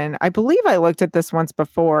Feminine. I believe I looked at this once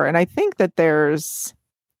before, and I think there's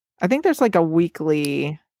like a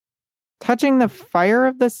weekly Touching the Fire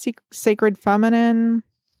of the Sacred Feminine.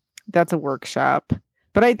 That's a workshop.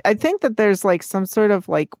 But I think that there's like some sort of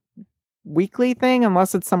like weekly thing,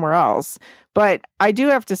 unless it's somewhere else. But I do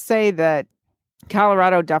have to say that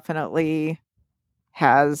Colorado definitely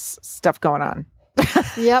has stuff going on.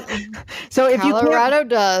 Yep. So if Colorado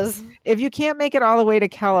does. If you can't make it all the way to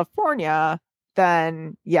California,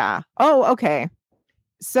 then yeah. Oh, okay.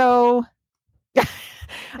 So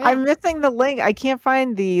I'm missing the link. I can't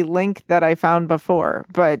find the link that I found before,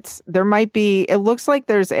 but there might be. It looks like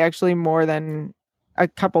there's actually more than a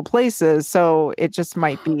couple places, so it just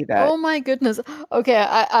might be that. Oh my goodness. Okay,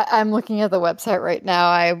 I'm looking at the website right now.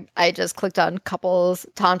 I just clicked on couples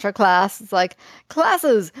tantra class. It's like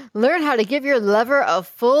classes. Learn how to give your lover a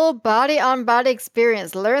full body on body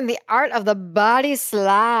experience. Learn the art of the body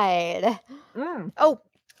slide. Mm. Oh,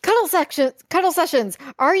 cuddle sessions.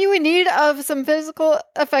 Are you in need of some physical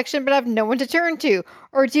affection but have no one to turn to?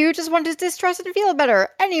 Or do you just want to distress and feel better?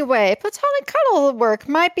 Anyway, platonic cuddle work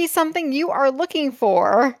might be something you are looking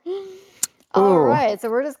for. All Ooh. right, so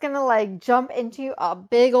we're just gonna like jump into a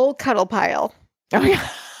big old cuddle pile. Oh, yeah.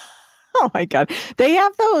 Oh my God. They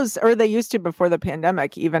have those, or they used to before the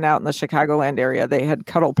pandemic, even out in the Chicagoland area, they had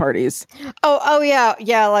cuddle parties. Oh yeah,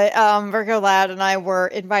 yeah. Like Virgo Lad and I were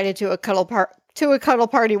invited to a cuddle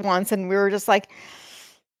party once, and we were just like,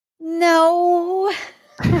 no.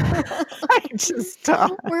 I just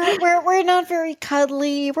we're not very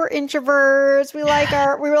cuddly. We're introverts. We like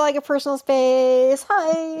a personal space.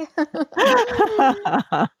 Hi.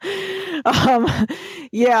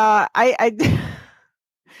 Yeah,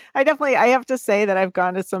 I definitely, I have to say that I've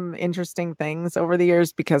gone to some interesting things over the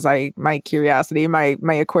years because my curiosity, my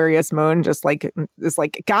Aquarius moon just like is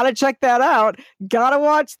like, gotta check that out, gotta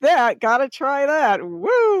watch that, gotta try that.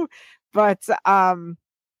 Woo. But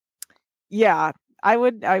yeah, I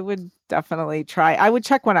would definitely try. I would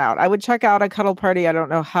check one out. I would check out a cuddle party. I don't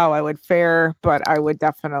know how I would fare, but I would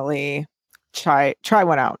definitely try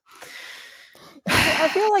one out. I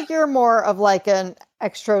feel like you're more of like an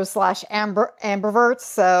extro slash ambivert,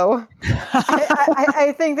 so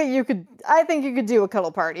I think that you could. I think you could do a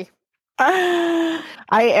cuddle party. I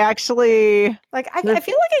actually Like I feel like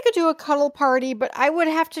I could do a cuddle party, but I would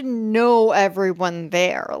have to know everyone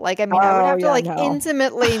there. Like I mean, I would oh have to yeah, like no.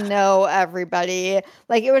 intimately know everybody.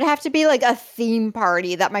 Like it would have to be like a theme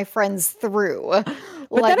party that my friends threw.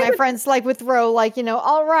 But Like then I my would friends like would throw like,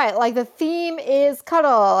 all right, like the theme is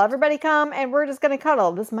cuddle. Everybody come and we're just gonna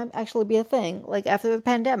cuddle. This might actually be a thing, like after the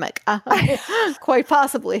pandemic. Quite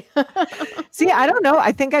possibly. see, I don't know.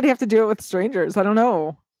 I think I'd have to do it with strangers. I don't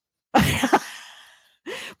know.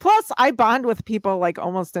 Plus, I bond with people like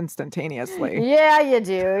almost instantaneously. Yeah, you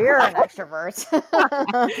do. You're an extrovert.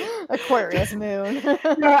 Aquarius moon.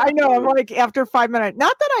 Yeah, I know. I'm like after 5 minutes.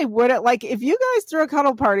 Not that I wouldn't like if you guys threw a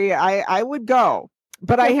cuddle party, I would go.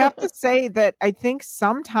 But I have to say that I think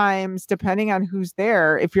sometimes, depending on who's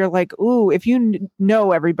there, if you're like, ooh, if you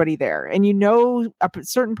know everybody there and you know a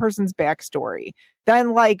certain person's backstory,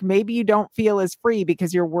 then like maybe you don't feel as free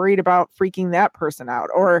because you're worried about freaking that person out.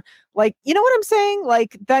 Or like, you know what I'm saying?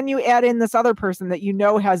 Like, then you add in this other person that you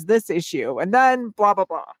know has this issue, and then blah, blah,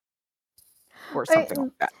 blah, or something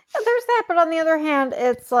like that. There's that, but on the other hand,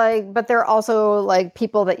 it's like, but they're also like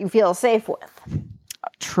people that you feel safe with.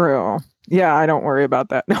 True. Yeah, I don't worry about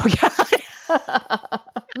that. No, yeah.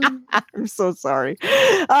 I'm so sorry.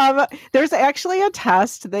 There's actually a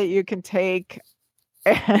test that you can take,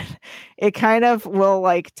 and it kind of will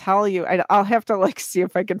like tell you. I'll have to like see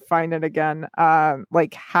if I can find it again.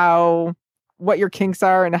 Like how what your kinks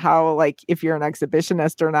are and how like if you're an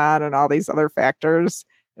exhibitionist or not, and all these other factors.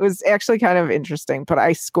 It was actually kind of interesting, but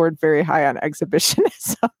I scored very high on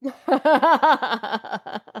exhibitionism.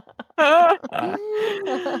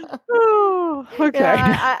 Oh, okay.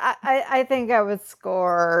 Yeah, I think I would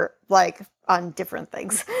score like on different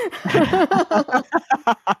things.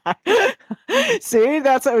 See,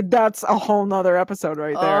 that's a whole nother episode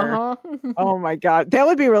right there. Uh-huh. Oh my God. That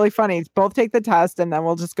would be really funny. Both take the test and then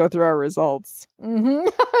we'll just go through our results.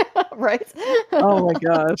 Right. Oh my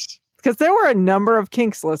gosh. Because there were a number of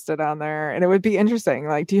kinks listed on there, and it would be interesting.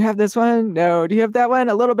 Like, do you have this one? No. Do you have that one?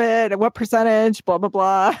 A little bit. What percentage? Blah, blah,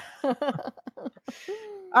 blah.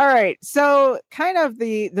 All right. So kind of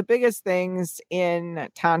the biggest things in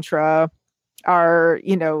Tantra are,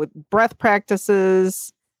 breath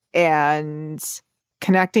practices and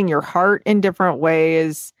connecting your heart in different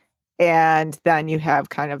ways. And then you have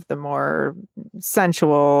kind of the more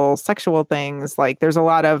sensual, sexual things. Like there's a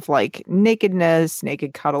lot of like nakedness,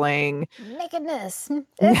 naked cuddling. Nakedness.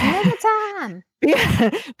 It's naked time.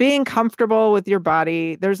 Being comfortable with your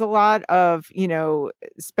body. There's a lot of,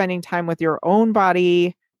 spending time with your own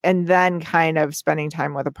body and then kind of spending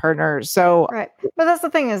time with a partner. So Right. But that's the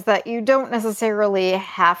thing is that you don't necessarily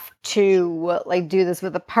have to like do this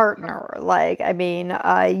with a partner. Like,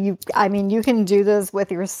 you can do this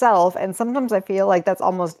with yourself. And sometimes I feel like that's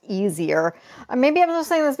almost easier. Maybe I'm just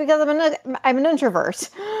saying this because I'm an introvert.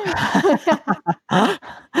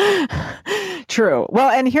 True. Well,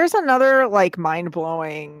 and here's another like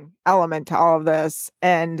mind-blowing element to all of this,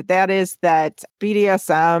 and that is that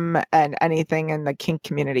BDSM and anything in the kink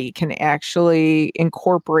community can actually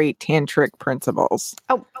incorporate tantric principles.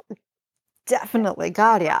 Oh, Definitely.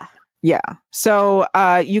 God, yeah. Yeah. So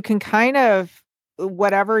you can kind of,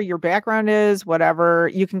 whatever your background is,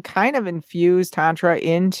 whatever, you can kind of infuse Tantra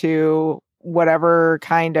into whatever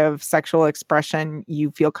kind of sexual expression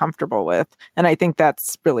you feel comfortable with. And I think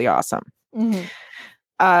that's really awesome. Hmm.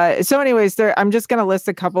 So anyways, I'm just going to list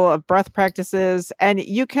a couple of breath practices, and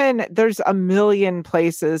there's a million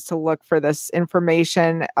places to look for this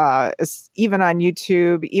information, even on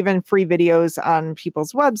YouTube, even free videos on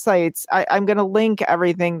people's websites. I'm going to link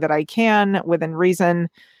everything that I can within reason.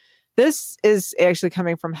 This is actually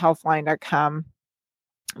coming from healthline.com,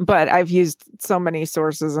 but I've used so many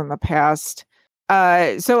sources in the past.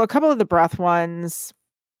 So a couple of the breath ones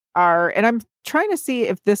and I'm trying to see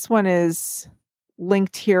if this one is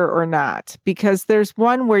linked here or not, because there's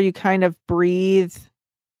one where you kind of breathe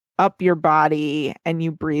up your body and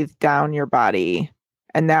you breathe down your body,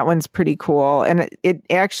 and that one's pretty cool. And it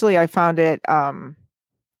actually, I found it,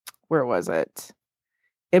 where was it?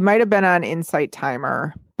 It might have been on Insight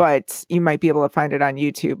Timer, but you might be able to find it on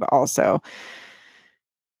YouTube also.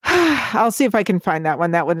 I'll see if I can find that one.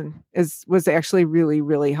 That one was actually really,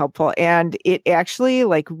 really helpful. And it actually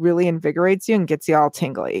like really invigorates you and gets you all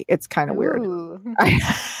tingly. It's kind of weird.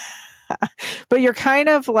 But you're kind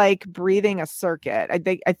of like breathing a circuit. I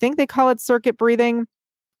think they call it circuit breathing.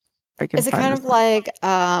 Is it kind of like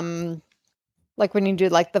when you do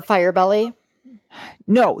like the fire belly?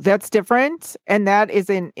 No, that's different. And that is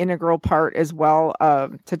an integral part as well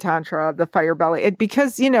to Tantra, the fire belly.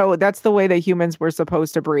 Because, that's the way that humans were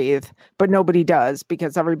supposed to breathe, but nobody does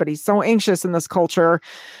because everybody's so anxious in this culture.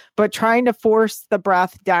 But trying to force the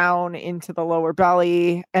breath down into the lower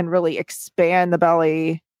belly and really expand the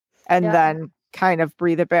belly and then kind of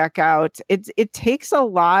breathe it back out. It takes a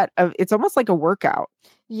lot of, it's almost like a workout.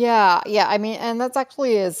 Yeah. Yeah. I mean, and that's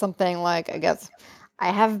actually is something like, I guess, I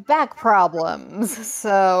have back problems.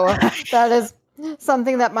 So that is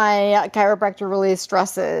something that my chiropractor really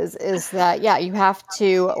stresses is that, you have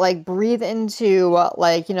to like breathe into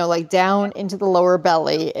like, like down into the lower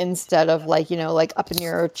belly instead of like, like up in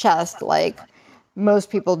your chest, like most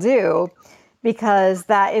people do, because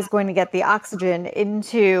that is going to get the oxygen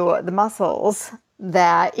into the muscles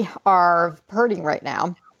that are hurting right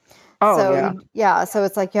now. Oh, so so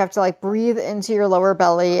it's like you have to like breathe into your lower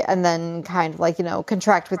belly and then kind of like,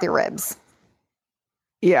 contract with your ribs.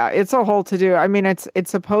 Yeah, it's a whole to do. I mean, it's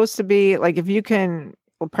supposed to be like if you can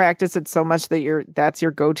practice it so much that that's your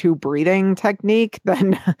go-to breathing technique,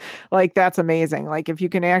 then like that's amazing. Like if you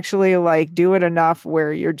can actually like do it enough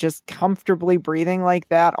where you're just comfortably breathing like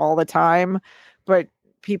that all the time. But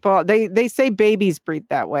people they say babies breathe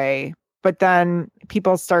that way, but then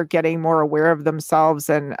people start getting more aware of themselves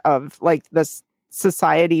and of like this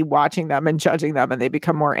society watching them and judging them, and they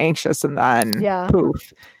become more anxious, and then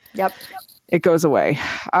poof. Yep. It goes away.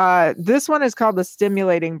 This one is called the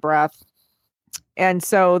stimulating breath. And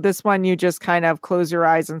so this one, you just kind of close your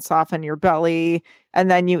eyes and soften your belly.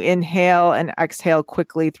 And then you inhale and exhale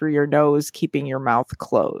quickly through your nose, keeping your mouth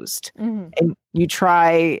closed. Mm-hmm. And you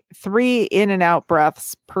try 3 in and out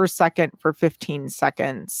breaths per second for 15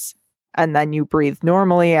 seconds. And then you breathe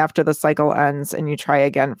normally after the cycle ends, and you try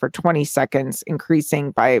again for 20 seconds,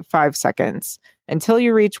 increasing by 5 seconds until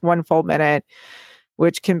you reach 1 full minute,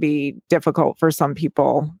 which can be difficult for some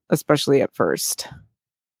people, especially at first.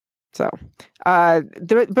 So,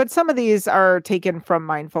 but some of these are taken from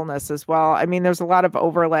mindfulness as well. I mean, there's a lot of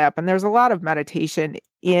overlap, and there's a lot of meditation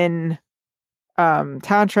in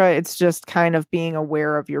Tantra. It's just kind of being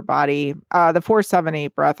aware of your body. The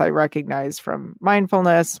 4-7-8 breath I recognize from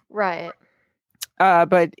mindfulness. Right.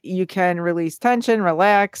 But you can release tension,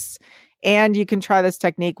 relax, and you can try this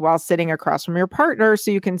technique while sitting across from your partner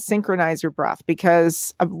so you can synchronize your breath,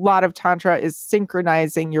 because a lot of Tantra is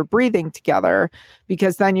synchronizing your breathing together,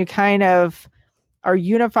 because then you kind of are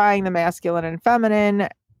unifying the masculine and feminine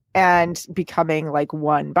and becoming like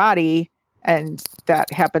one body. And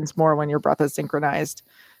that happens more when your breath is synchronized.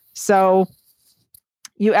 So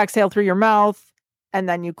you exhale through your mouth and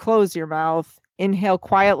then you close your mouth. Inhale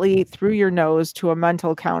quietly through your nose to a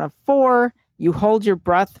mental count of 4. You hold your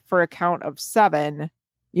breath for a count of 7.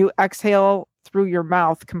 You exhale through your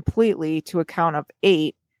mouth completely to a count of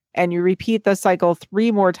 8. And you repeat the cycle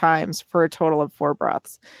 3 more times for a total of 4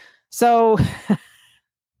 breaths. So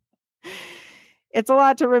it's a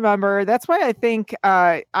lot to remember. That's why I think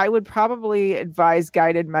I would probably advise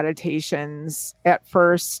guided meditations at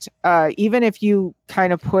first, even if you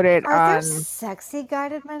kind of put it on. Are there sexy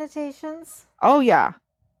guided meditations? Oh, yeah.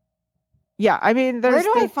 Yeah, I mean, where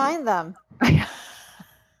do I find them?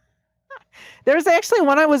 There's actually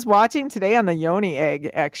one I was watching today on the Yoni egg,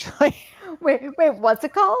 actually. Wait, what's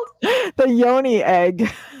it called? The yoni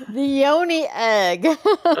egg. The yoni egg.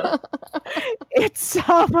 It's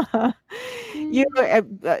one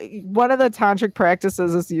of the tantric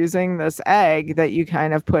practices is using this egg that you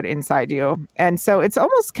kind of put inside you, and so it's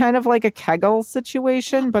almost kind of like a Kegel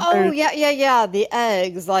situation, but Oh there's yeah. The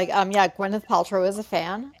eggs. Like yeah, Gwyneth Paltrow is a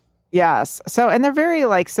fan. yes, so and they're very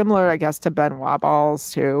like similar, I guess, to Benoit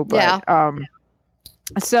balls too, Yeah.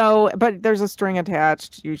 but there's a string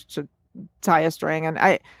attached. You should tie a string, and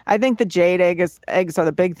I think the jade eggs are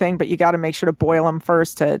the big thing, but you got to make sure to boil them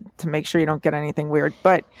first to make sure you don't get anything weird.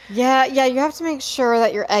 But Yeah, you have to make sure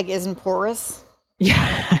that your egg isn't porous.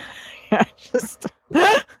 yeah, yeah, just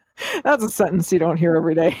that's a sentence you don't hear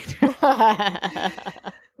every day.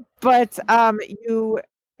 But you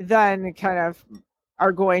then kind of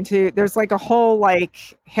are going to there's like a whole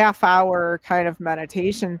like half hour kind of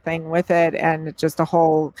meditation thing with it, and just a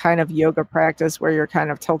whole kind of yoga practice where you're kind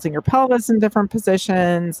of tilting your pelvis in different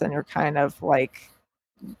positions and you're kind of like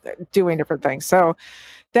doing different things. So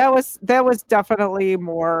that was definitely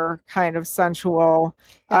more kind of sensual.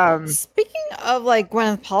 Speaking of like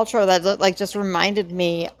Gwyneth Paltrow, that like just reminded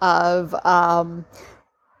me of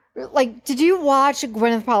like did you watch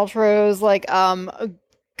Gwyneth Paltrow's like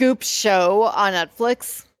Goop show on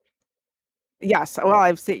Netflix? Yes, well,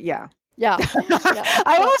 I've seen, yeah. Yeah.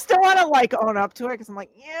 I almost don't want to like own up to it because I'm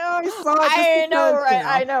like, yeah, I saw it. I know, because, right?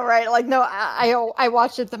 I know, right? Like, no, I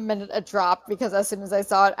watched it the minute it dropped because as soon as I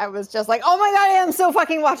saw it, I was just like, oh my God, I am so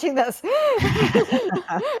fucking watching this.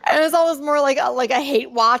 And it's almost more like a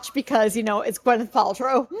hate watch because, it's Gwyneth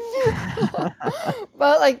Paltrow.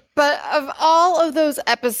 But of all of those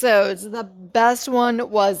episodes, the best one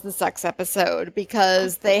was the sex episode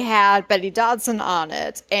because they had Betty Dodson on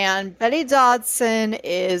it. And Betty Dodson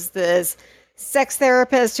is this sex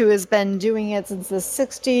therapist who has been doing it since the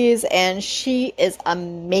 60s, and she is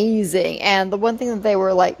amazing. And the one thing that they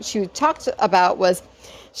were like, she talked about was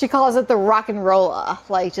she calls it the rock and rolla,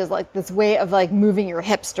 like just like this way of like moving your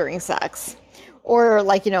hips during sex or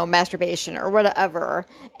like, masturbation or whatever.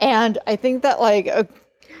 And I think that like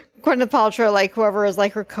Gwyneth Paltrow, like whoever is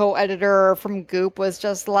like her co-editor from Goop was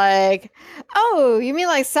just like, oh, you mean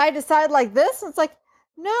like side to side like this? And it's like,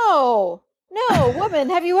 no, woman,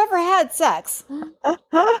 have you ever had sex?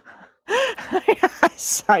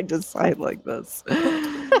 Side to side like this.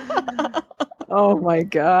 Oh my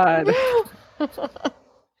God.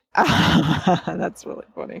 That's really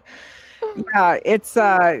funny. Yeah, it's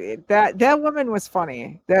that woman was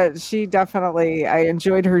funny. That she definitely I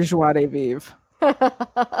enjoyed her joie de vivre.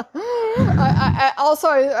 I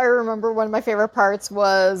remember one of my favorite parts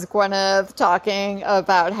was Gwyneth talking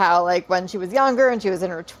about how like when she was younger and she was in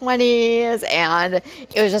her 20s and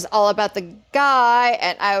it was just all about the guy,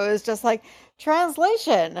 and I was just like,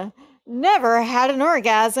 translation, never had an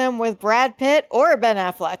orgasm with Brad Pitt or Ben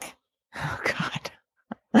Affleck. Oh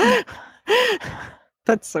God.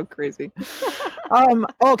 That's so crazy.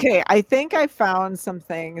 Okay, I think I found some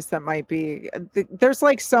things that might be there's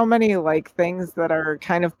like so many like things that are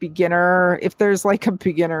kind of beginner. If there's like a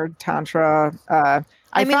beginner tantra, I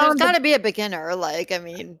mean, there's got to be a beginner. Like, I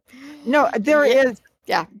mean, no, there is.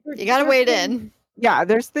 Yeah, you got to wade in. Yeah,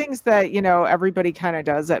 there's things that everybody kind of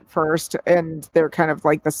does at first, and they're kind of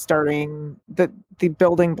like the starting the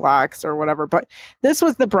building blocks or whatever. But this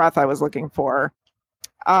was the breath I was looking for.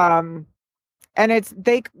 And it's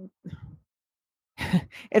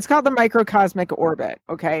called the microcosmic orbit.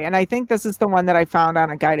 Okay. And I think this is the one that I found on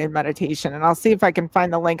a guided meditation, and I'll see if I can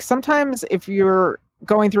find the link. Sometimes if you're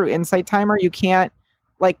going through Insight Timer, you can't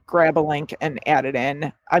like grab a link and add it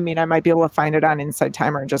in. I mean, I might be able to find it on Insight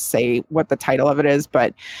Timer and just say what the title of it is.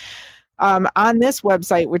 But on this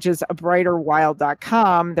website, which is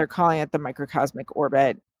abrighterwild.com, they're calling it the microcosmic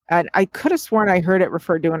orbit. And I could have sworn I heard it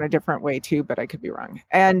referred to in a different way too, but I could be wrong.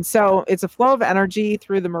 And so it's a flow of energy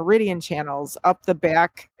through the meridian channels up the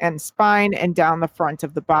back and spine and down the front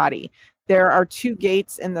of the body. There are 2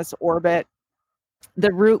 gates in this orbit: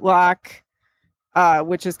 the root lock,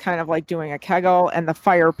 which is kind of like doing a Kegel, and the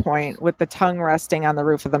fire point with the tongue resting on the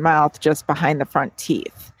roof of the mouth just behind the front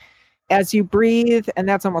teeth. As you breathe, and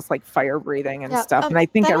that's almost like fire breathing and stuff. And I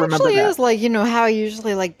think I remember that. Is like, how I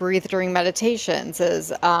usually like breathe during meditations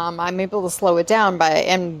is I'm able to slow it down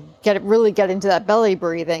and get into that belly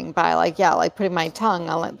breathing by like putting my tongue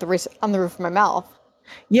on the roof of my mouth.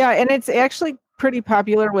 Yeah, and it's actually pretty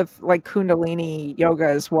popular with like Kundalini yoga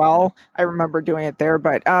as well. I remember doing it there.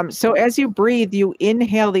 But so as you breathe, you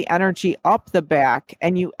inhale the energy up the back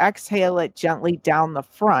and you exhale it gently down the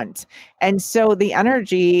front. And so the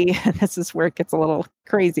energy, this is where it gets a little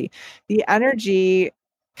crazy. The energy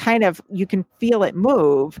kind of, you can feel it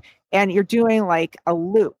move, and you're doing like a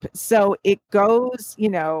loop. So it goes,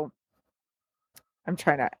 I'm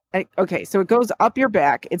trying to, okay, so it goes up your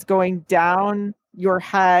back. It's going down your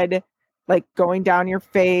head, like going down your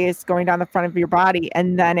face, going down the front of your body,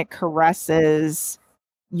 and then it caresses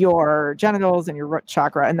your genitals and your root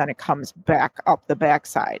chakra, and then it comes back up the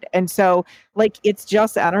backside. And so, like, it's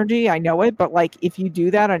just energy. I know it, but like, if you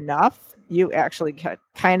do that enough, you actually get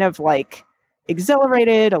kind of like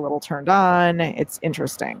exhilarated, a little turned on. It's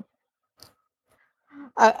interesting.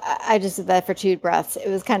 I just did that for 2 breaths. It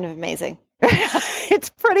was kind of amazing. It's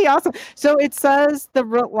pretty awesome. So it says the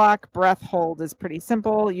root lock breath hold is pretty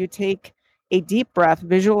simple. You take a deep breath,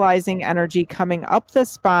 visualizing energy coming up the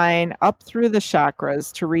spine, up through the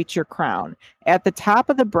chakras to reach your crown. At the top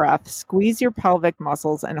of the breath, squeeze your pelvic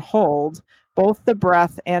muscles and hold both the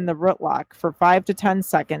breath and the root lock for 5 to 10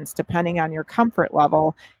 seconds, depending on your comfort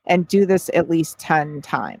level, and do this at least 10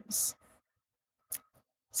 times.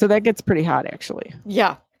 So that gets pretty hot, actually.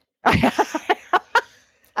 Yeah.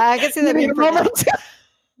 I can see that being pretty.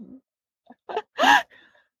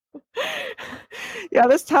 Yeah,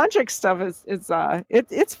 this tantric stuff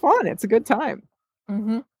it's fun. It's a good time.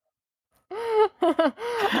 Mm-hmm.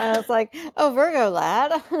 I was like, "Oh, Virgo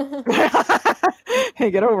lad, hey,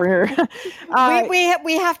 get over here."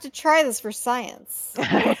 We have to try this for science.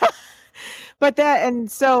 But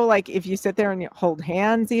so like if you sit there and you hold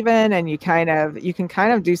hands even, and you can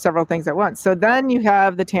kind of do several things at once. So then you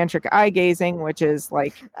have the tantric eye gazing, which is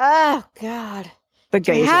like, oh God, the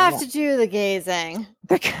gazing. You have to do the gazing.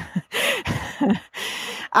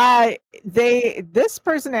 This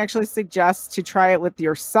person actually suggests to try it with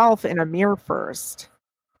yourself in a mirror first.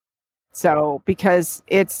 So, because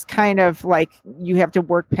it's kind of like you have to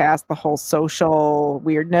work past the whole social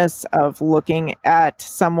weirdness of looking at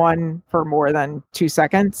someone for more than 2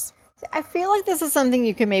 seconds. I feel like this is something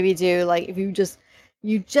you can maybe do, like if you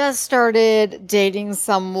just started dating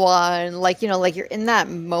someone, like, like you're in that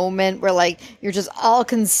moment where like you're just all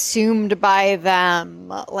consumed by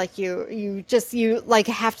them. Like you like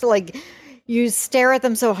have to like, you stare at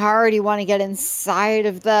them so hard, you want to get inside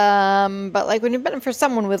of them. But like when you've been for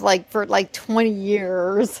someone with like, for like 20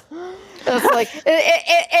 years, it's like,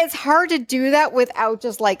 it's hard to do that without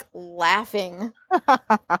just like laughing.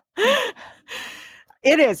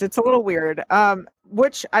 It is. It's a little weird.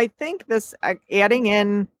 Which I think this adding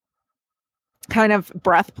in kind of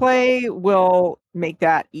breath play will make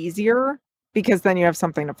that easier, because then you have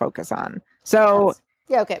something to focus on. So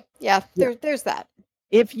yeah, okay. Yeah, there's that.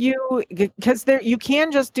 If because you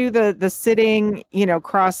can just do the sitting,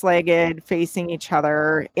 cross-legged facing each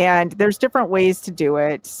other, and there's different ways to do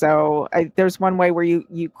it. So there's one way where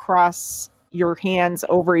you cross your hands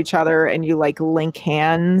over each other and you like link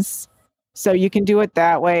hands. So you can do it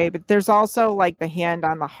that way, but there's also like the hand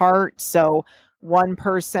on the heart. So one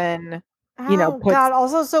person, God,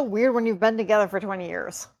 also so weird when you've been together for 20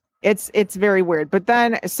 years. It's very weird. But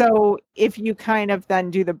then, so if you kind of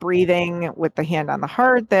then do the breathing with the hand on the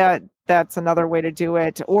heart, that's another way to do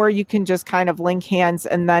it. Or you can just kind of link hands.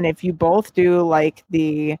 And then if you both do like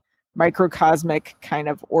the microcosmic kind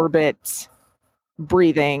of orbit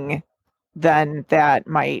breathing, then that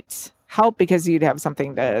might help, because you'd have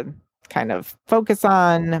something to kind of focus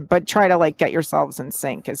on, but try to like get yourselves in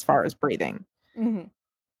sync as far as breathing. Mm-hmm.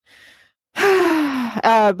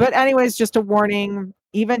 But anyways, just a warning,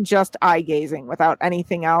 even just eye gazing without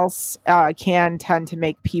anything else can tend to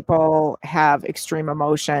make people have extreme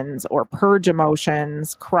emotions or purge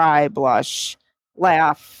emotions, cry, blush,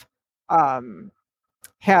 laugh,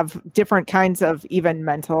 have different kinds of even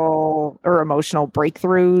mental or emotional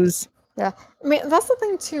breakthroughs. Yeah. I mean, that's the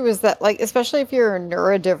thing too, is that like, especially if you're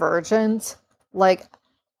neurodivergent, like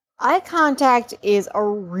eye contact is a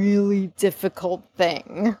really difficult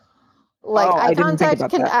thing. Like eye contact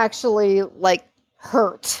can actually like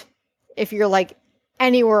hurt if you're like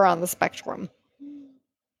anywhere on the spectrum.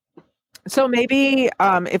 So maybe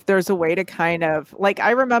if there's a way to kind of like,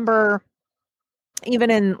 I remember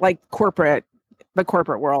even in like the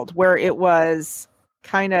corporate world, where it was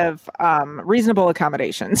kind of reasonable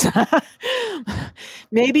accommodations.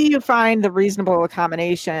 Maybe you find the reasonable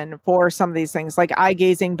accommodation for some of these things, like eye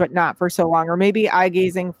gazing, but not for so long, or maybe eye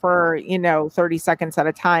gazing for 30 seconds at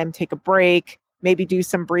a time, take a break, maybe do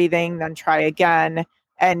some breathing, then try again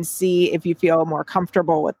and see if you feel more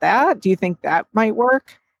comfortable with that. Do you think that might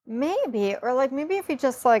work? Maybe. Or like maybe if you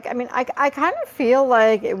just like, I mean, I kind of feel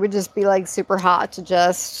like it would just be like super hot to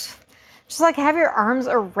just like have your arms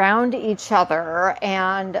around each other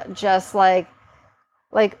and just like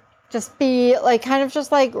just be like kind of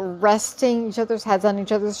just like resting each other's heads on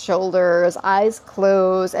each other's shoulders, eyes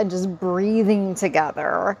closed, and just breathing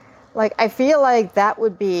together. Like, I feel like that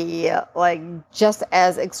would be like just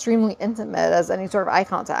as extremely intimate as any sort of eye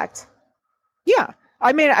contact. Yeah.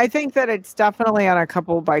 I mean, I think that it's definitely on a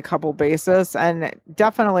couple by couple basis. And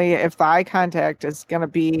definitely if the eye contact is going to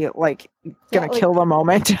be like, Yeah, going to kill the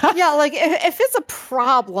moment. yeah, like if it's a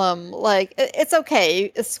problem, like it's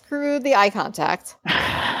okay. Screw the eye contact.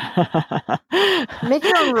 Make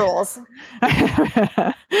your own rules.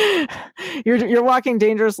 You're walking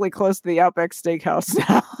dangerously close to the Outback Steakhouse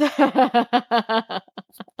now.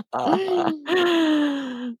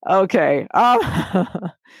 Okay.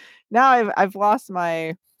 Now I've lost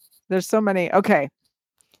my. There's so many. Okay.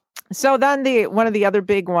 So then one of the other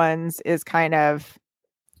big ones is kind of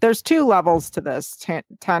there's two levels to this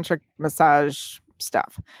tantric massage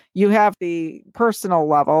stuff. You have the personal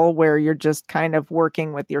level where you're just kind of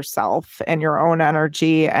working with yourself and your own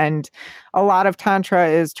energy. And a lot of tantra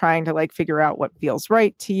is trying to like figure out what feels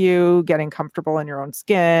right to you, getting comfortable in your own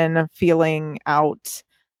skin, feeling out,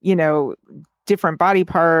 different body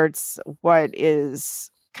parts, what is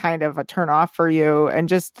kind of a turn off for you, and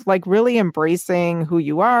just like really embracing who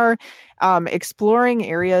you are, exploring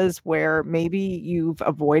areas where maybe you've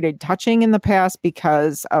avoided touching in the past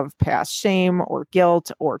because of past shame or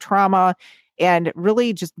guilt or trauma, and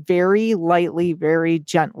really just very lightly, very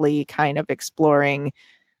gently kind of exploring.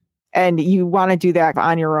 And you want to do that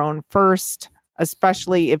on your own first,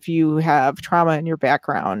 especially if you have trauma in your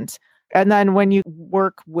background. And then when you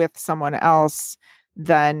work with someone else,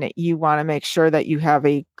 then you want to make sure that you have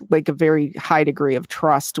a very high degree of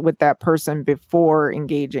trust with that person before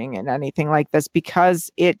engaging in anything like this, because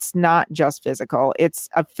it's not just physical. It's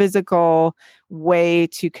a physical way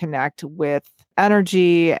to connect with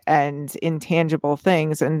energy and intangible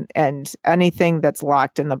things, and anything that's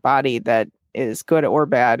locked in the body that is good or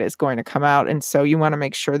bad is going to come out. And so you want to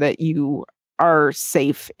make sure that you are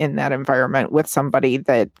safe in that environment with somebody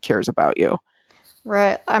that cares about you.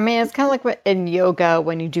 Right. I mean, it's kind of like in yoga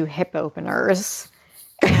when you do hip openers.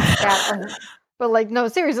 But like, no,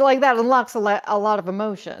 seriously, like that unlocks a lot of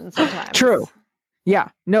emotion sometimes. True. Yeah.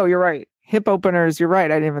 No, you're right. Hip openers. You're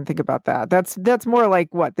right. I didn't even think about that. That's more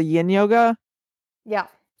like what, the yin yoga? Yeah.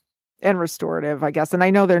 And restorative, I guess. And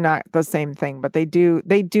I know they're not the same thing, but they do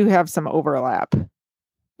have some overlap.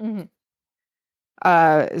 Mm-hmm.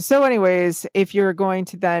 So anyways, if you're going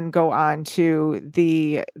to then go on to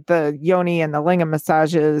the yoni and the lingam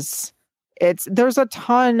massages, there's a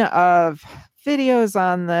ton of videos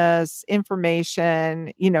on this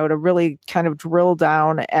information, to really kind of drill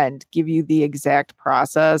down and give you the exact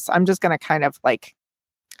process. I'm just going to kind of like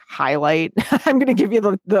highlight. I'm going to give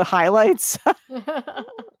you the highlights.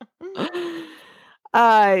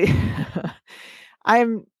 I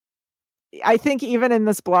think even in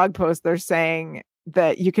this blog post, they're saying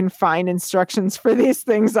that you can find instructions for these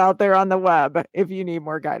things out there on the web if you need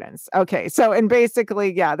more guidance. Okay. So, and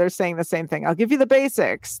basically, yeah, they're saying the same thing. I'll give you the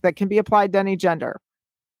basics that can be applied to any gender.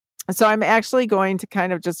 So I'm actually going to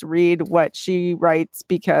kind of just read what she writes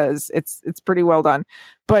because it's pretty well done.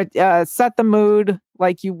 But set the mood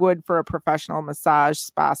like you would for a professional massage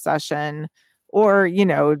spa session, or,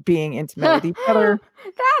 being intimate with each other.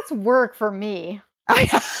 That's work for me.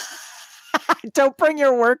 Don't bring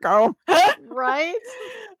your work home. Right?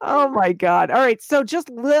 Oh my God. All right. So just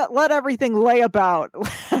let everything lay about.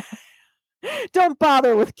 Don't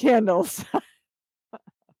bother with candles.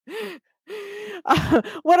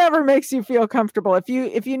 Whatever makes you feel comfortable. If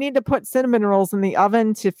you need to put cinnamon rolls in the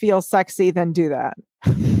oven to feel sexy, then do that.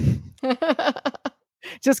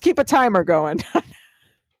 Just keep a timer going.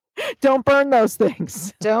 Don't burn those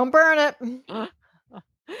things. Don't burn it.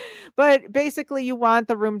 But basically, you want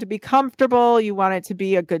the room to be comfortable. You want it to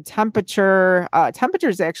be a good temperature. Temperature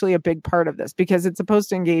is actually a big part of this because it's supposed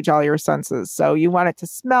to engage all your senses. So you want it to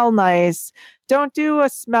smell nice. Don't do a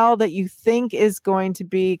smell that you think is going to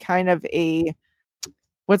be kind of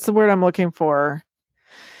what's the word I'm looking for?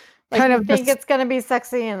 Like kind of think it's going to be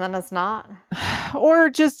sexy and then it's not. Or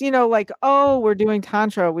just, like, oh, we're doing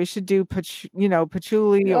tantra, we should do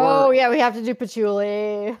patchouli. Oh yeah, we have to do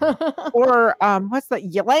patchouli. Or what's that?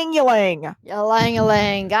 Ylang ylang. Ylang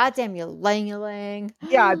ylang. Goddamn ylang ylang.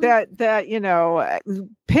 Yeah, that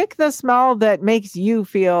pick the smell that makes you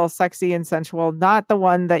feel sexy and sensual, not the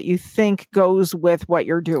one that you think goes with what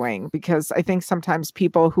you're doing. Because I think sometimes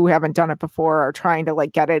people who haven't done it before are trying to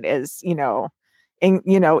like get it as,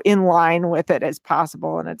 in line with it as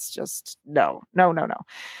possible, and it's just no.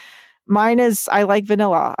 Mine is, I like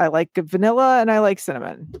vanilla and I like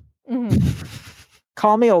cinnamon. Mm-hmm.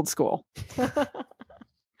 Call me old school.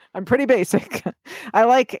 I'm pretty basic. I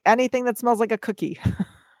like anything that smells like a cookie.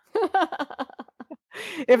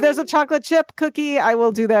 If there's a chocolate chip cookie, I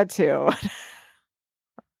will do that too.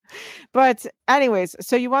 But anyways,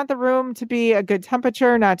 so you want the room to be a good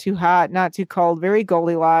temperature, not too hot, not too cold, very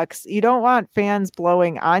Goldilocks. You don't want fans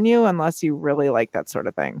blowing on you unless you really like that sort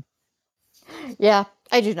of thing. Yeah,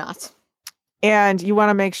 I do not. And you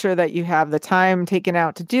want to make sure that you have the time taken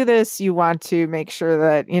out to do this. You want to make sure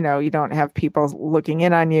that, you don't have people looking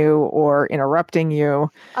in on you or interrupting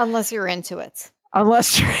you. Unless you're into it.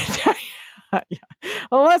 Unless you're, yeah.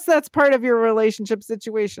 Unless that's part of your relationship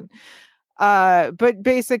situation. But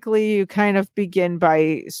basically you kind of begin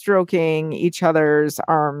by stroking each other's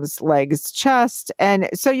arms, legs, chest. And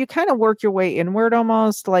so you kind of work your way inward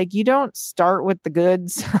almost. Like you don't start with the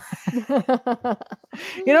goods.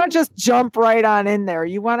 You don't just jump right on in there.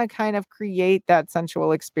 You want to kind of create that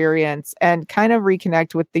sensual experience and kind of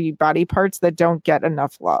reconnect with the body parts that don't get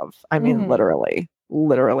enough love. I mean, literally.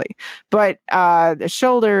 But the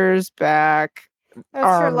shoulders, back, That's true.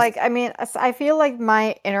 arms. Like, I mean, I feel like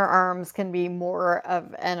my inner arms can be more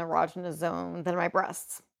of an erogenous zone than my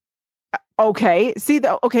breasts. Okay.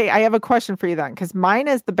 Okay, I have a question for you then, because mine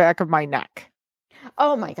is the back of my neck.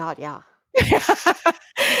 Oh my God, yeah.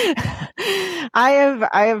 I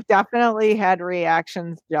have definitely had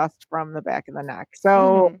reactions just from the back of the neck.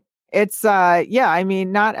 So it's I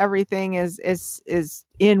mean, not everything is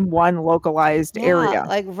in one localized area.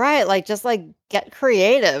 Like just like get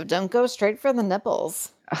creative. Don't go straight for the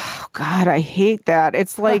nipples. Oh God, I hate that.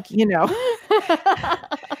 It's like,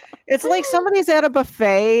 it's like somebody's at a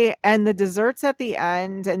buffet and the dessert's at the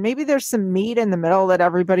end, and maybe there's some meat in the middle that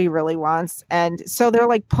everybody really wants. And so they're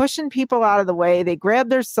like pushing people out of the way. They grab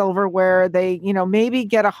their silverware. They, maybe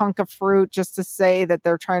get a hunk of fruit just to say that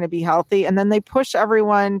they're trying to be healthy. And then they push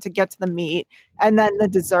everyone to get to the meat and then the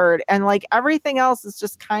dessert. And like everything else is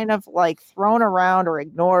just kind of like thrown around or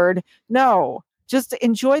ignored. No, just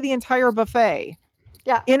enjoy the entire buffet.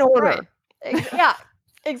 Yeah. In order. Right. Yeah,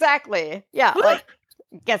 exactly. Yeah. Like,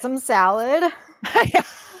 get some salad. Get a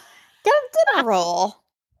dinner roll.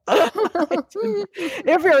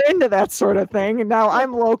 If you're into that sort of thing. Now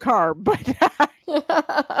I'm low carb, but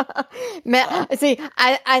see,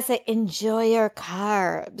 I say enjoy your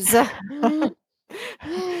carbs.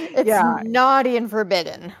 It's naughty and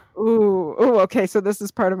forbidden. Ooh, okay. So this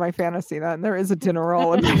is part of my fantasy then. There is a dinner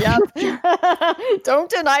roll in Yep. Don't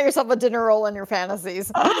deny yourself a dinner roll in your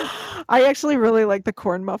fantasies. I actually really like the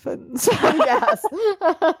corn muffins. Yes.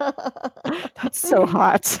 That's so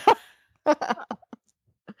hot.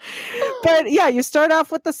 But yeah, you start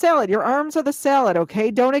off with the salad. Your arms are the salad, okay?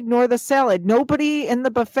 Don't ignore the salad. Nobody in the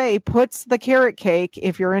buffet puts the carrot cake.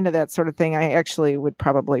 If you're into that sort of thing, I actually would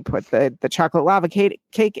probably put the chocolate lava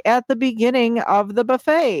cake at the beginning of the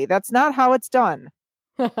buffet. That's not how it's done.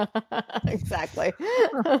 Exactly.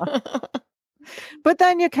 But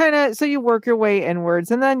then you work your way inwards,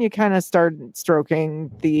 and then you kind of start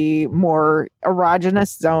stroking the more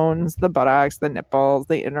erogenous zones, the buttocks, the nipples,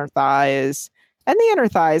 the inner thighs. And the inner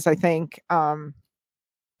thighs, I think, I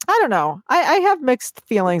don't know. I have mixed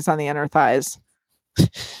feelings on the inner thighs. I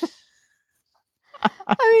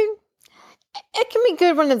mean, it can be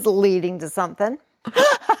good when it's leading to something.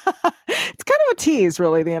 It's kind of a tease,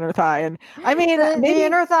 really, the inner thigh. And I mean, the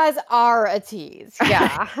inner thighs are a tease.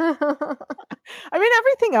 Yeah. I mean,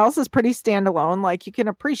 everything else is pretty standalone. Like you can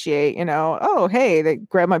appreciate, oh, hey, they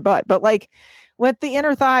grab my butt. But like, with the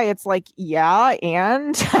inner thigh, it's like, yeah,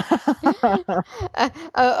 and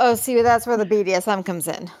see, that's where the BDSM comes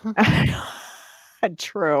in.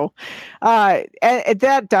 True. And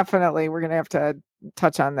that definitely, we're gonna have to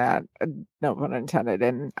touch on that. No pun intended.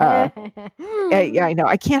 And yeah, I know.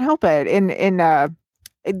 I can't help it.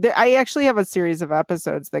 I actually have a series of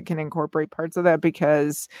episodes that can incorporate parts of that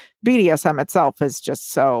because BDSM itself is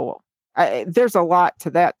just so. There's a lot to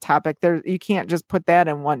that topic. You can't just put that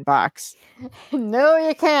in one box. No,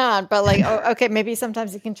 you can't. But like, okay, maybe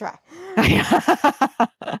sometimes you can try.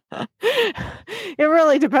 It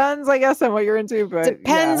really depends, I guess, on what you're into. But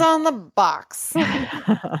depends on the box.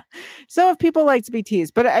 So if people like to be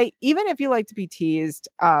teased, but even if you like to be teased,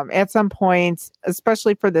 at some point,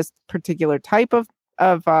 especially for this particular type of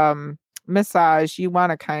massage, you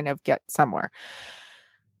want to kind of get somewhere.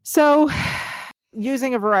 So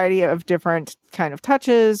using a variety of different kind of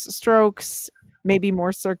touches, strokes, maybe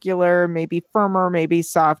more circular, maybe firmer, maybe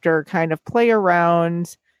softer, kind of play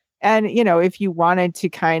around. And, if you wanted to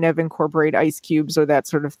kind of incorporate ice cubes or that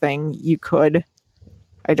sort of thing, you could.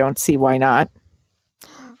 I don't see why not.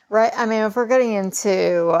 Right. I mean, if we're getting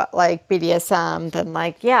into like BDSM, then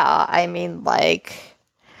like, yeah, I mean, like,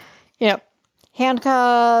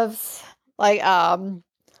 handcuffs, like,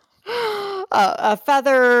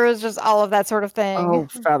 feathers, just all of that sort of thing. Oh,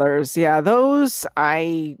 feathers. Yeah, those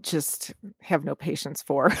I just have no patience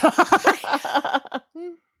for.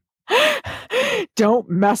 Don't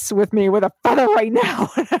mess with me with a feather right now.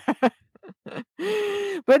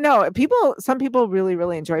 But no, some people really,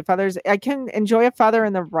 really enjoy feathers. I can enjoy a feather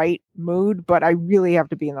in the right mood, but I really have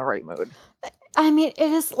to be in the right mood. I mean,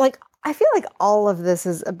 it is like I feel like all of this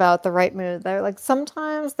is about the right mood. There, like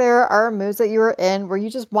sometimes there are moods that you're in where you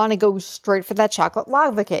just want to go straight for that chocolate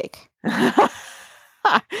lava cake.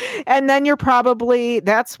 And then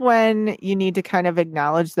that's when you need to kind of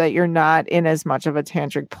acknowledge that you're not in as much of a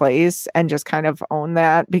tantric place and just kind of own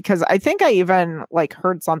that. Because I think I even like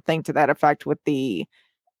heard something to that effect with the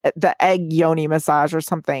egg yoni massage or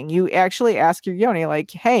something. You actually ask your yoni, like,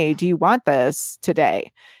 hey, do you want this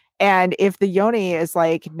today? And if the yoni is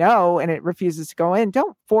like, no, and it refuses to go in,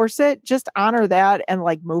 don't force it. Just honor that and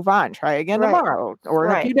like move on. Try again Right. tomorrow or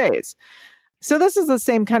in a few Right. days. So this is the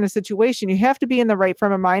same kind of situation. You have to be in the right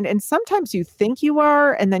frame of mind. And sometimes you think you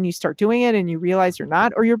are, and then you start doing it and you realize you're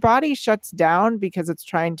not, or your body shuts down because it's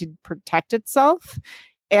trying to protect itself.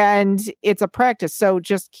 And it's a practice. So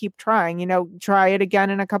just keep trying, try it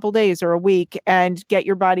again in a couple days or a week and get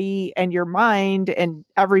your body and your mind and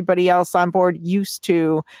everybody else on board used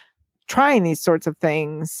to trying these sorts of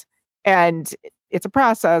things. And it's a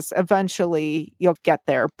process. Eventually you'll get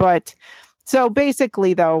there. But so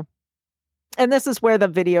basically, though, and this is where the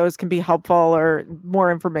videos can be helpful or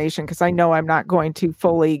more information, because I know I'm not going to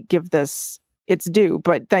fully give this its due,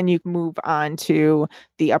 but then you can move on to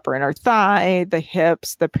the upper inner thigh, the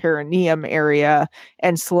hips, the perineum area,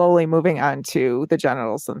 and slowly moving on to the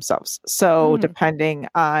genitals themselves. So depending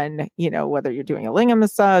on, whether you're doing a lingam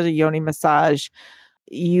massage, a yoni massage,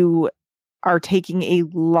 you are taking a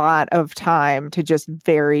lot of time to just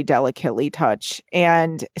very delicately touch.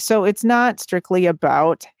 And so it's not strictly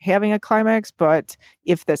about having a climax, but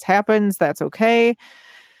if this happens, that's okay.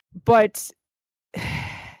 But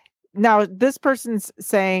now this person's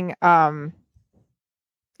saying, after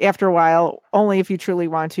a while, only if you truly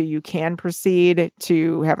want to, you can proceed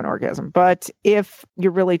to have an orgasm. But if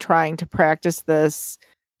you're really trying to practice this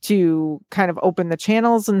to kind of open the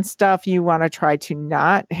channels and stuff, you want to try to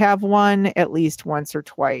not have one at least once or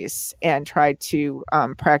twice and try to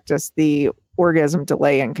practice the orgasm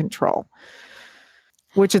delay and control,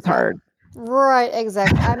 which is hard. Right,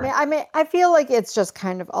 exactly. I feel like it's just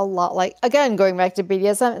kind of a lot like, again, going back to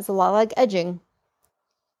BDSM, it's a lot like edging.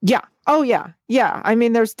 Yeah. Oh, yeah. Yeah. I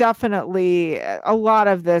mean, there's definitely a lot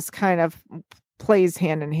of this kind of plays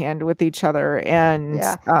hand in hand with each other. And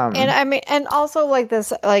yeah. And also like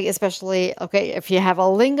this, like, especially, okay, if you have a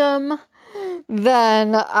lingam,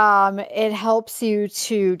 then it helps you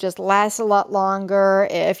to just last a lot longer.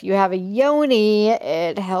 If you have a yoni,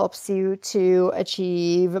 it helps you to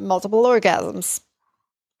achieve multiple orgasms.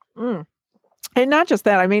 And not just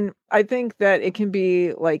that. I mean, I think that it can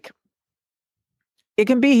be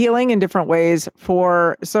healing in different ways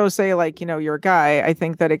so say like, you're a guy, I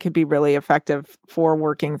think that it could be really effective for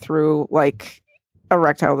working through like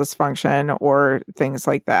erectile dysfunction or things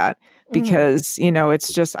like that. Because,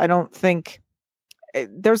 it's just, I don't think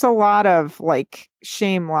there's a lot of like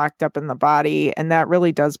shame locked up in the body, and that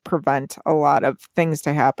really does prevent a lot of things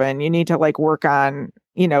to happen. You need to like work on,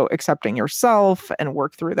 accepting yourself and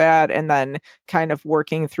work through that, and then kind of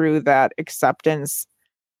working through that acceptance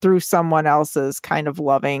through someone else's kind of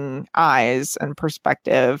loving eyes and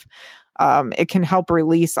perspective. It can help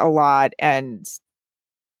release a lot, and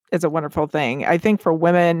it's a wonderful thing. I think for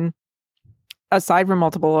women, aside from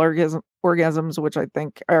multiple orgasms, which I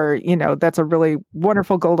think are, that's a really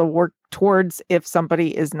wonderful goal to work towards if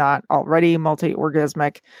somebody is not already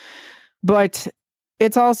multi-orgasmic. But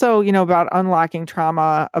it's also, about unlocking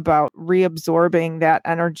trauma, about reabsorbing that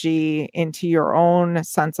energy into your own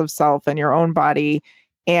sense of self and your own body.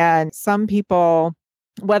 And some people,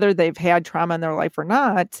 whether they've had trauma in their life or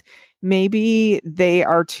not, maybe they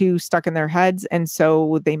are too stuck in their heads. And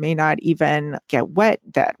so they may not even get wet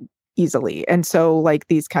that easily. And so like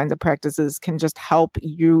these kinds of practices can just help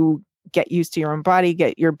you get used to your own body,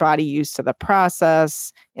 get your body used to the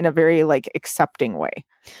process in a very like accepting way.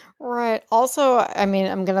 Right. Also, I mean,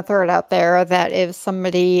 I'm going to throw it out there that if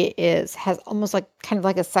somebody has almost like kind of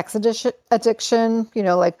like a sex addiction,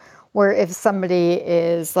 like where if somebody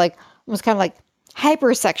is like almost kind of like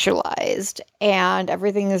hypersexualized and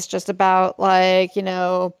everything is just about like,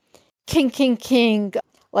 kink,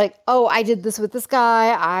 like, oh, I did this with this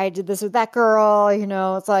guy, I did this with that girl,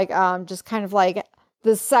 it's like just kind of like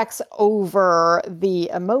the sex over the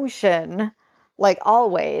emotion, like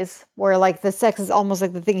always, where like the sex is almost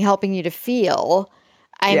like the thing helping you to feel.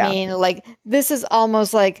 I Yeah. mean, like, this is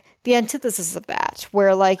almost like the antithesis of that,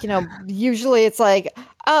 where, like, usually it's like,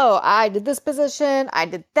 oh, I did this position, I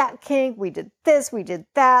did that kink, we did this, we did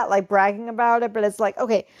that, like bragging about it. But it's like,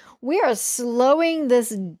 okay, we are slowing this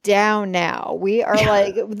down now. We are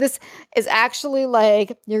like, this is actually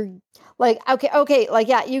like, you're like, okay, like,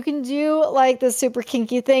 yeah, you can do like this super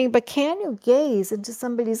kinky thing, but can you gaze into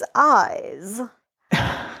somebody's eyes?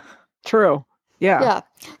 True. Yeah. Yeah.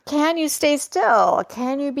 Can you stay still?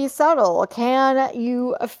 Can you be subtle? Can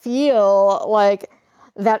you feel like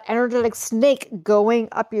that energetic snake going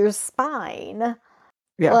up your spine?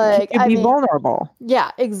 Yeah. Can Like, you I be mean, vulnerable? yeah,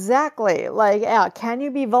 exactly. Like, yeah, can you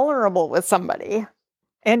be vulnerable with somebody?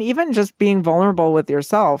 And even just being vulnerable with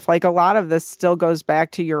yourself, like a lot of this still goes back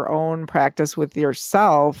to your own practice with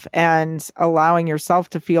yourself and allowing yourself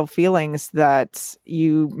to feel feelings that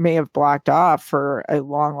you may have blocked off for a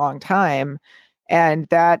long, long time. And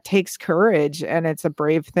that takes courage and it's a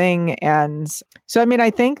brave thing. And so, I mean, I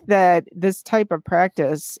think that this type of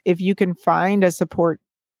practice, if you can find a support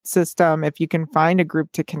system, if you can find a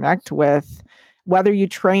group to connect with, whether you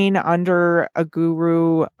train under a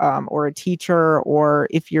guru or a teacher, or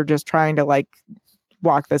if you're just trying to like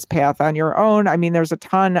walk this path on your own. I mean, there's a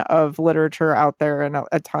ton of literature out there and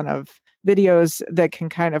a ton of videos that can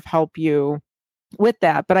kind of help you with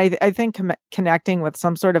that. But I think connecting with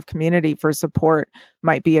some sort of community for support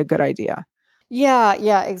might be a good idea.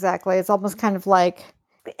 Yeah, exactly. It's almost kind of like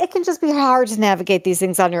it can just be hard to navigate these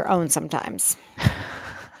things on your own sometimes.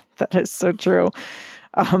 That is so true.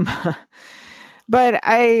 Um, but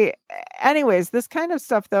anyways, this kind of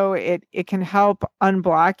stuff though, it can help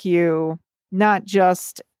unblock you, not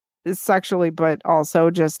just sexually, but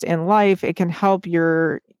also just in life. It can help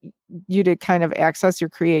you to kind of access your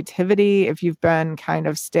creativity if you've been kind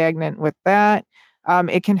of stagnant with that.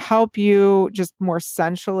 It can help you just more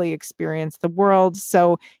sensually experience the world.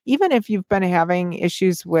 So even if you've been having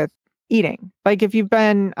issues with eating, like if you've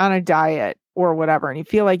been on a diet or whatever, and you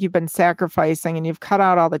feel like you've been sacrificing and you've cut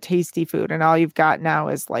out all the tasty food and all you've got now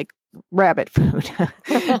is like rabbit food.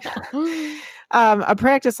 A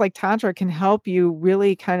practice like Tantra can help you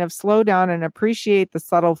really kind of slow down and appreciate the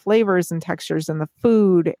subtle flavors and textures in the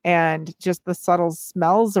food and just the subtle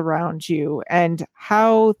smells around you and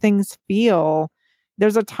how things feel.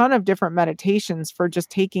 There's a ton of different meditations for just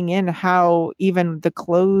taking in how even the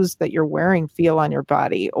clothes that you're wearing feel on your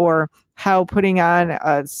body, or how putting on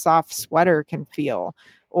a soft sweater can feel,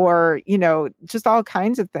 or, just all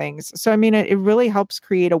kinds of things. So, I mean, it really helps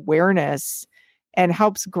create awareness and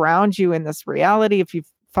helps ground you in this reality if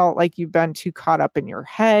you've felt like you've been too caught up in your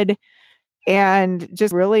head, and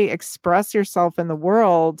just really express yourself in the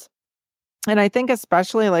world. And I think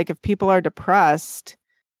especially like if people are depressed,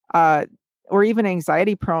 uh, or even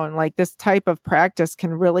anxiety prone, like this type of practice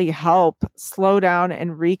can really help slow down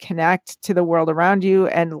and reconnect to the world around you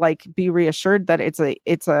and like be reassured that it's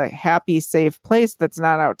a happy, safe place that's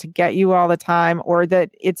not out to get you all the time, or that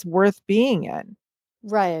it's worth being in.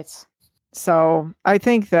 Right. So I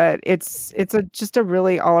think that just a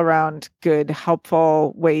really all around good,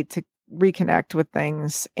 helpful way to reconnect with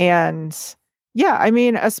things. And yeah, I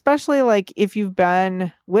mean, especially like if you've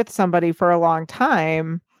been with somebody for a long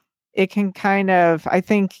time, it can kind of, I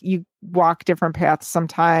think you walk different paths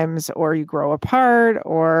sometimes, or you grow apart,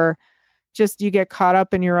 or just you get caught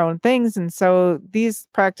up in your own things. And so these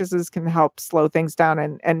practices can help slow things down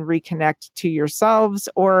and reconnect to yourselves.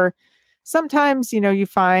 Or sometimes, you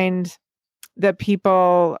find that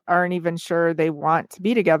people aren't even sure they want to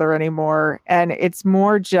be together anymore. And it's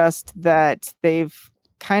more just that they've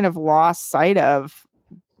kind of lost sight of,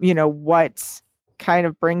 what kind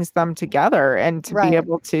of brings them together. And to be Right.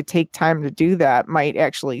 able to take time to do that might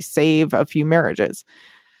actually save a few marriages.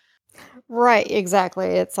 Right, exactly.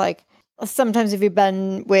 It's like sometimes if you've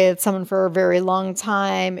been with someone for a very long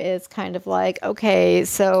time, it's kind of like, okay,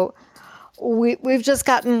 so we've just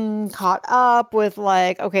gotten caught up with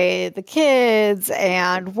like, okay, the kids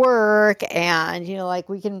and work, and like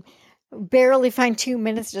we can barely find 2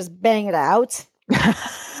 minutes to just bang it out.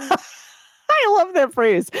 I love that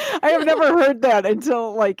phrase. I have never heard that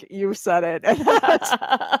until like you said it.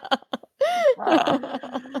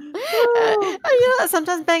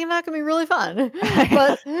 Sometimes banging out can be really fun,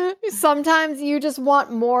 but sometimes you just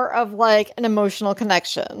want more of like an emotional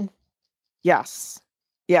connection. Yes.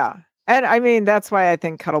 Yeah. And I mean, that's why I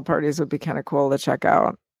think cuddle parties would be kind of cool to check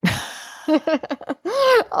out.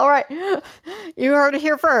 All right. You heard it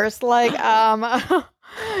here first. Like,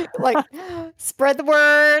 like spread the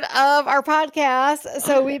word of our podcast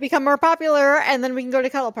so we become more popular, and then we can go to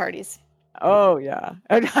cuddle parties. Oh yeah.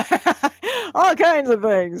 All kinds of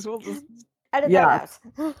things. We'll just Edit that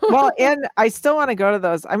Yeah. Well, out. and I still want to go to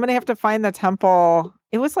those. I'm gonna have to find the temple.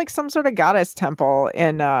 It was like some sort of goddess temple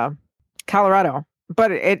in Colorado.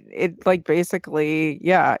 But it like basically,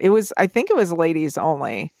 yeah, it was I think it was ladies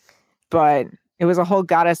only, but it was a whole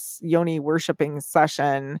goddess yoni worshiping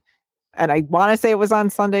session. And I want to say it was on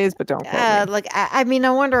Sundays, but don't quote me. Like, I mean, I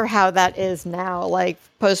wonder how that is now, like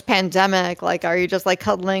post pandemic. Like, are you just like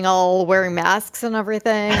cuddling all wearing masks and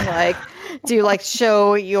everything? Like, do you like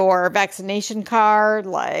show your vaccination card?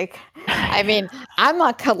 Like, I mean, I'm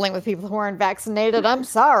not cuddling with people who aren't vaccinated. I'm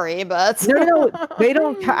sorry, but No, they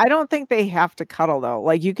don't. I don't think they have to cuddle though.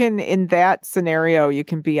 Like you can, in that scenario, you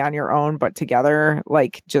can be on your own, but together,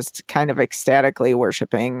 like just kind of ecstatically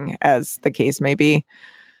worshiping, as the case may be.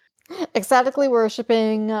 ecstatically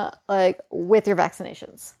worshiping, like with your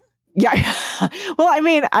vaccinations. Yeah. Well, I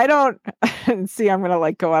mean, I don't see, I'm going to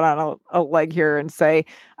like go out on a leg here and say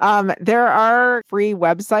there are free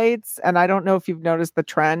websites, and I don't know if you've noticed the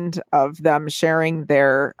trend of them sharing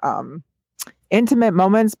their intimate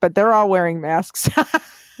moments, but they're all wearing masks.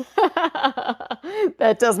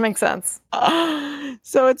 That does make sense.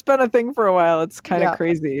 So it's been a thing for a while. It's kind of Yeah.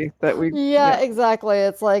 crazy that we, Yeah, exactly.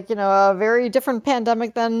 It's like, a very different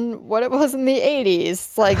pandemic than what it was in the 80s.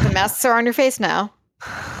 It's like the masks are on your face now.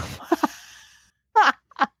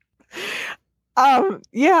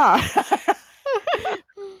 Yeah.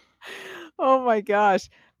 Oh my gosh.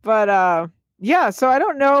 But yeah, so I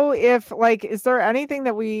don't know if like is there anything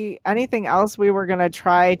else we were going to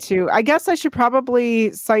try to I guess I should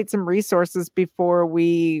probably cite some resources before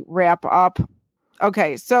we wrap up.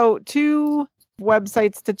 Okay, so two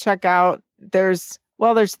websites to check out. There's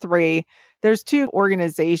three. There's two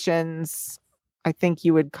organizations, I think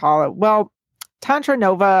you would call it. Well, Tantra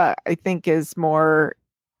Nova, I think is more,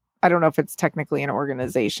 I don't know if it's technically an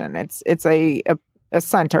organization. It's a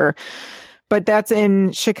center, but that's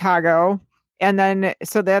in Chicago. And then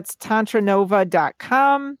so that's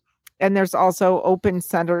tantranova.com. And there's also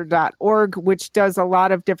opencenter.org, which does a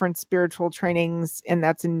lot of different spiritual trainings. And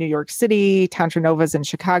that's in New York City. Tantra Nova's in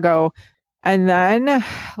Chicago. And then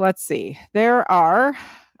let's see, there are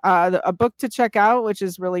a book to check out, which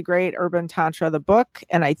is really great, Urban Tantra, the book.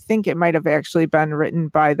 And I think it might have actually been written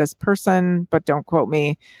by this person, but don't quote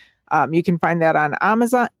me. You can find that on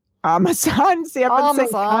Amazon. See, I've been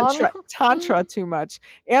saying tantra too much.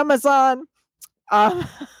 Amazon.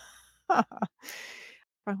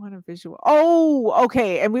 I want a visual. Oh,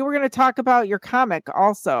 okay. And we were going to talk about your comic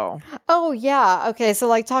also. Oh yeah. Okay. So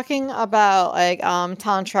like talking about like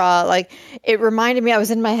tantra, like it reminded me, I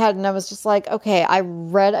was in my head and I was just like, okay, I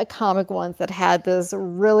read a comic once that had this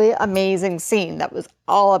really amazing scene that was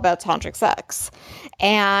all about tantric sex.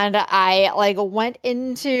 And I like went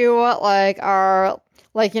into like our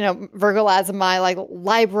Virgo Lad's in my like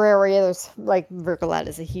library. There's like Virgo Lad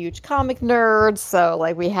is a huge comic nerd, so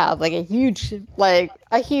like we have like a huge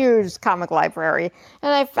comic library.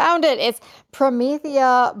 And I found it. It's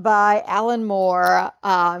Promethea by Alan Moore.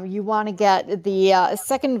 You want to get the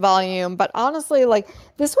second volume, but honestly, like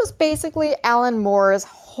this was basically Alan Moore's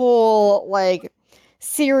whole like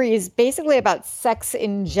series, basically about sex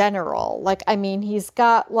in general. Like, I mean, he's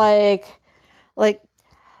got like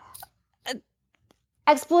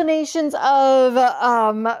explanations of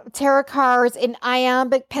tarot cards in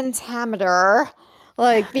iambic pentameter,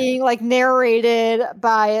 like being like narrated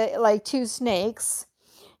by like two snakes,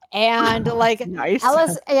 and like Nice.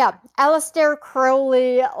 Aleister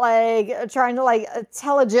Crowley like trying to like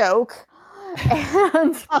tell a joke.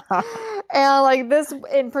 And and like this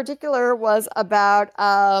in particular was about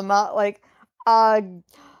like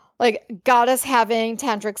goddess having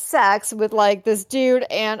tantric sex with like this dude.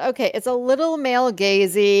 And okay, it's a little male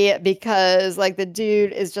gazy because like the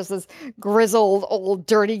dude is just this grizzled old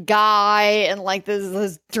dirty guy and like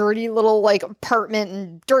this dirty little like apartment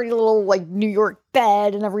and dirty little like New York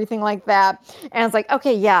bed and everything like that. And it's like,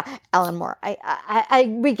 okay, yeah, Alan Moore,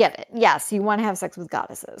 we get it. Yes, you want to have sex with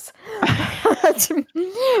goddesses.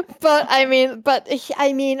 but I mean,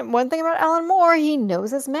 one thing about Alan Moore, he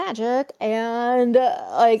knows his magic, and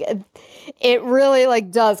like it really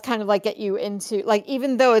like does kind of like get you into like,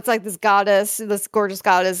 even though it's like this gorgeous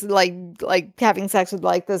goddess, like having sex with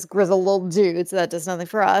like this grizzled little dude, so that does nothing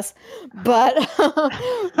for us. But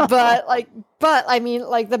but I mean,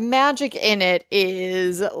 like the magic in it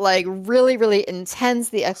is like really, really intense.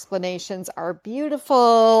 The explanations are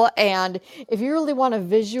beautiful. And if you really want a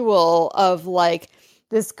visual of like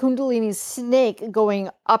this Kundalini snake going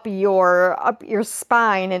up your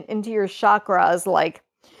spine and into your chakras, like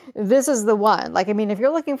this is the one. Like, I mean, if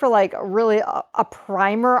you're looking for like really a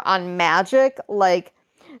primer on magic, like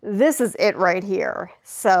this is it right here.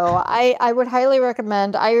 So I would highly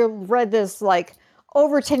recommend. I read this like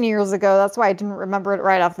over 10 years ago. That's why I didn't remember it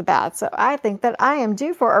right off the bat. So I think that I am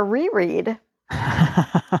due for a reread.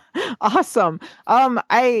 Awesome.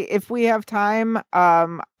 If we have time,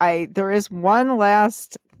 there is one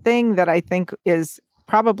last thing that I think is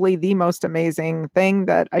probably the most amazing thing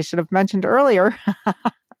that I should have mentioned earlier.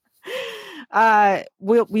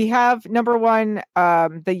 We have number one,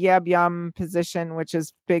 the Yab Yum position, which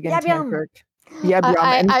is big in Yab Yum. tantric. Yab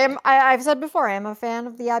Yum. I've said before, I am a fan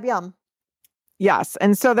of the Yab Yum. Yes.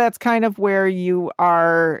 And so that's kind of where you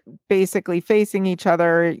are basically facing each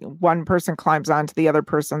other. One person climbs onto the other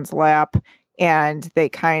person's lap, and they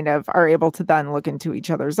kind of are able to then look into each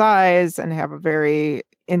other's eyes and have a very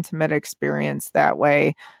intimate experience that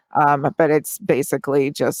way. But it's basically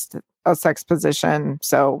just a sex position.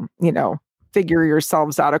 So, figure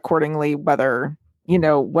yourselves out accordingly, whether,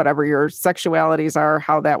 whatever your sexualities are,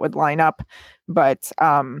 how that would line up. But,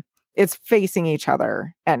 it's facing each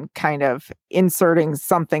other and kind of inserting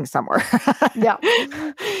something somewhere. Yeah.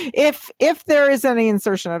 If there is any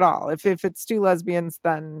insertion at all. If it's two lesbians,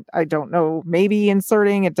 then I don't know, maybe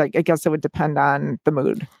inserting it. I guess it would depend on the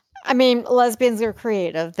mood. I mean, lesbians are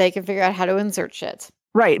creative. They can figure out how to insert shit.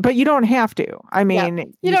 Right. But you don't have to. I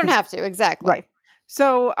mean, you don't have to. Exactly. Right.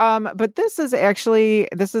 So, but this is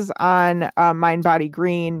on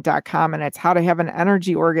mindbodygreen.com, and it's how to have an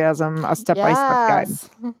energy orgasm, a step-by-step guide.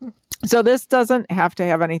 So this doesn't have to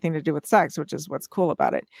have anything to do with sex, which is what's cool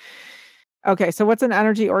about it. Okay, so what's an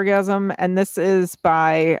energy orgasm? And this is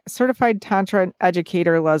by certified Tantra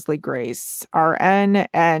educator Leslie Grace, RN,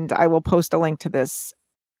 and I will post a link to this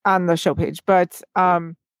on the show page. But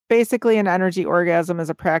basically, an energy orgasm is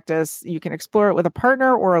a practice. You can explore it with a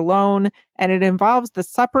partner or alone, and it involves the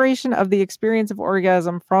separation of the experience of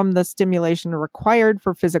orgasm from the stimulation required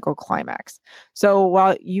for physical climax. So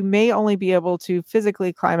while you may only be able to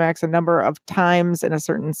physically climax a number of times in a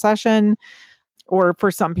certain session, or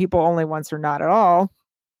for some people only once or not at all,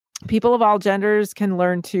 people of all genders can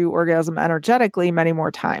learn to orgasm energetically many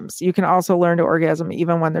more times. You can also learn to orgasm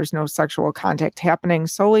even when there's no sexual contact happening,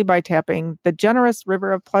 solely by tapping the generous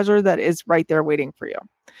river of pleasure that is right there waiting for you.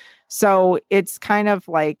 So it's kind of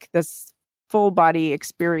like this full body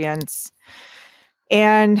experience.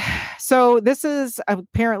 And so this is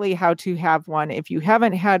apparently how to have one. If you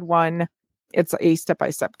haven't had one, it's a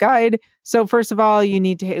step-by-step guide. So first of all, you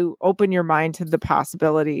need to open your mind to the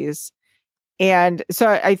possibilities. And so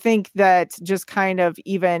I think that just kind of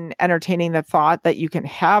even entertaining the thought that you can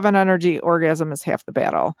have an energy orgasm is half the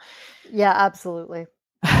battle. Yeah, absolutely.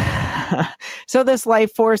 So this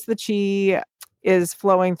life force, the chi, is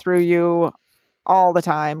flowing through you all the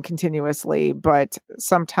time, continuously, but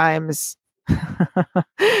sometimes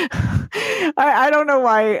I don't know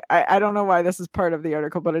why. I don't know why this is part of the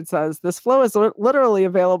article, but it says this flow is literally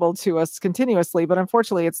available to us continuously, but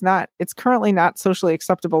unfortunately it's currently not socially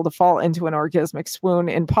acceptable to fall into an orgasmic swoon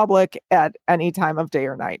in public at any time of day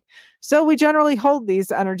or night. So we generally hold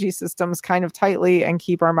these energy systems kind of tightly and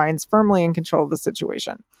keep our minds firmly in control of the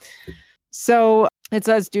situation. So it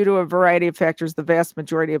says, due to a variety of factors, the vast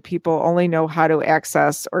majority of people only know how to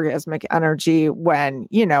access orgasmic energy when,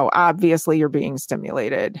 obviously you're being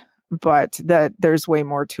stimulated, but that there's way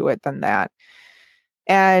more to it than that.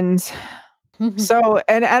 And so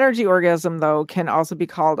an energy orgasm, though, can also be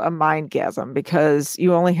called a mindgasm because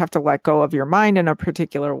you only have to let go of your mind in a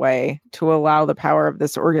particular way to allow the power of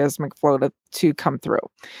this orgasmic flow to come through.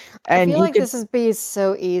 And I feel like this would be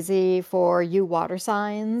so easy for you water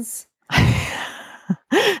signs.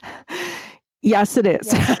 Yes, it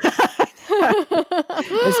is. Yeah.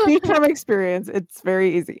 Speak from experience. It's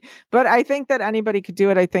very easy. But I think that anybody could do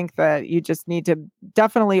it. I think that you just need to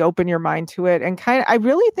definitely open your mind to it. And I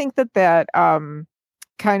really think that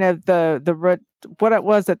kind of the what it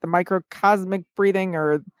was at the microcosmic breathing,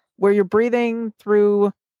 or where you're breathing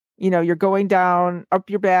through, you're going down, up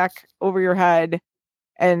your back, over your head,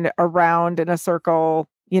 and around in a circle,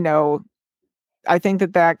 I think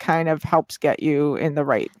that kind of helps get you in the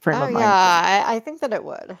right frame of mind. Yeah, I think that it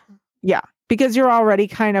would. Yeah, because you're already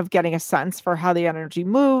kind of getting a sense for how the energy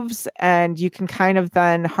moves, and you can kind of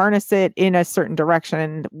then harness it in a certain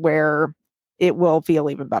direction where it will feel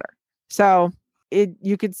even better. So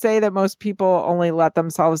you could say that most people only let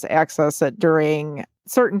themselves access it during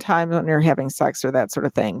certain times when you're having sex or that sort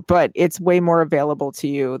of thing, but it's way more available to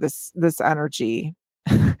you, this energy.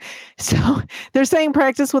 So they're saying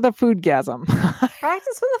practice with a foodgasm.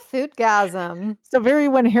 Practice with a foodgasm. So very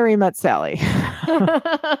When Harry Met Sally.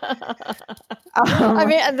 I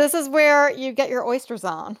mean, this is where you get your oysters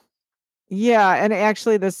on. Yeah, and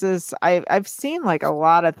actually I've seen like a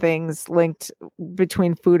lot of things linked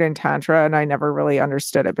between food and tantra and I never really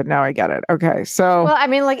understood it, but now I get it. Okay. So Well, I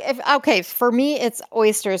mean, like, if okay, for me, it's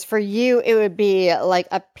oysters. For you, it would be like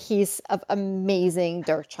a piece of amazing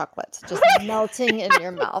dark chocolate just melting in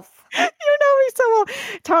your mouth. you know me so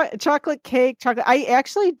well. Chocolate cake, chocolate. I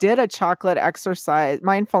actually did a chocolate exercise,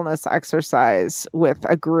 mindfulness exercise with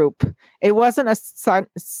a group. It wasn't a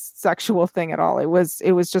sexual thing at all. It was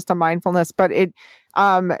just a mindfulness, but it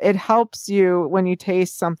helps you when you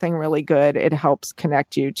taste something really good. It helps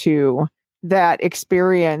connect you to that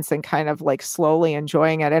experience and kind of like slowly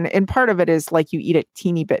enjoying it. And part of it is like you eat it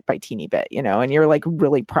teeny bit by teeny bit, and you're like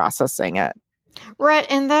really processing it. Right,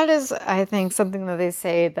 and that is, I think, something that they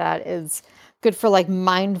say that is good for like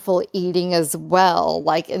mindful eating as well.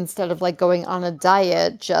 Like instead of like going on a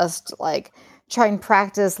diet, just like try and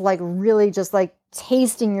practice like really just like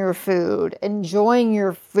tasting your food, enjoying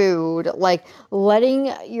your food, like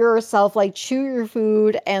letting yourself like chew your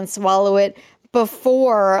food and swallow it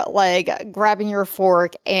before like grabbing your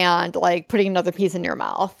fork and like putting another piece in your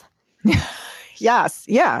mouth. Yes,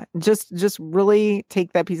 yeah. Just really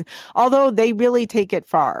take that piece. Although they really take it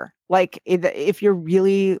far. Like if you're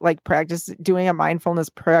really like practice doing a mindfulness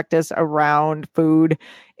practice around food,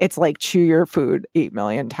 it's like chew your food 8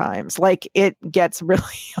 million times. Like it gets really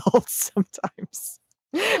old sometimes.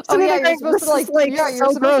 Oh So yeah, you're you're like, supposed to this is like like yeah, you're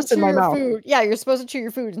so supposed to gross in chew my your mouth. food. Yeah, you're supposed to chew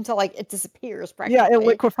your food until like it disappears Yeah, it practically.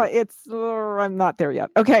 liquefy. I'm not there yet.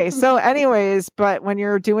 Okay, so anyways, but when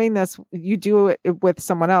you're doing this, you do it with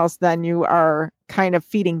someone else, then you are kind of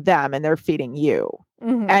feeding them and they're feeding you.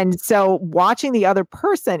 Hmm. And so watching the other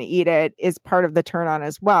person eat it is part of the turn on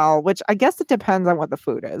as well, which I guess it depends on what the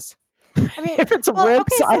food is. I mean, If it's well, ribs,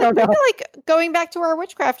 okay, I so like don't maybe know. like going back to our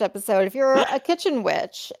witchcraft episode, if you're a kitchen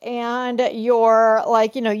witch and you're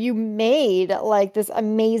like, you made like this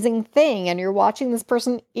amazing thing and you're watching this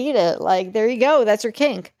person eat it, like there you go, that's your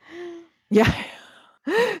kink. Yeah.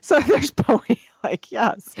 So there's Bowie. Like,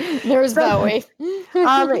 yes. There's So Bowie.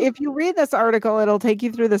 if you read this article, it'll take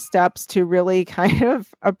you through the steps to really kind of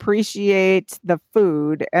appreciate the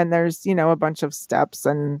food. And there's, a bunch of steps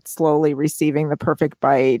and slowly receiving the perfect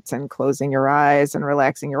bite and closing your eyes and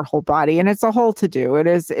relaxing your whole body. And it's a whole to do. It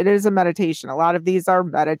is a meditation. A lot of these are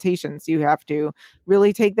meditations. You have to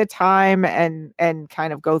really take the time and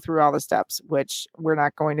kind of go through all the steps, which we're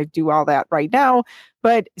not going to do all that right now.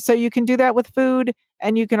 But so you can do that with food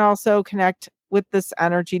and you can also connect with this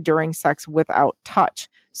energy during sex without touch.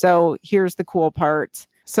 So here's the cool part.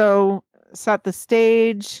 So set the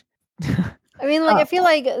stage. I mean, like, uh, I feel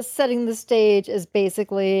like setting the stage is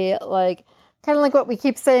basically like kind of like what we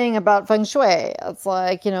keep saying about feng shui. It's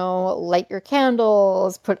like, light your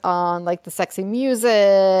candles, put on like the sexy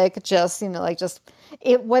music, just, like just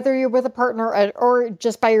it, whether you're with a partner or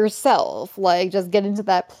just by yourself, like just get into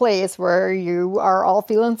that place where you are all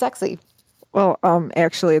feeling sexy. well,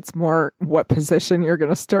 actually, it's more what position you're going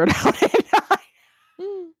to start out in.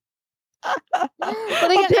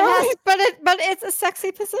 But again, Apparently, but it's a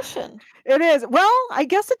sexy position. it is. Well, I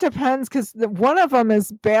guess it depends because one of them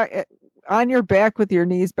is back on your back with your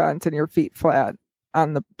knees bent and your feet flat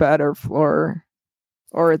on the bed or floor,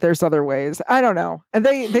 or there's other ways. I don't know. And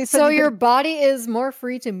they said So you your can. body is more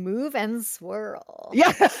free to move and swirl.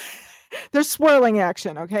 Yeah. There's swirling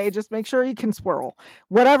action, okay? Just make sure you can swirl.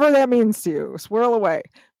 Whatever that means to you, swirl away.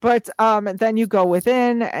 But then you go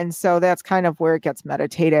within, and so that's kind of where it gets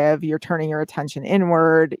meditative. You're turning your attention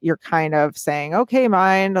inward. You're kind of saying, "Okay,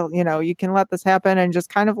 mind, you can let this happen," and just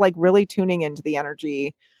kind of like really tuning into the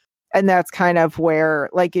energy. And that's kind of where,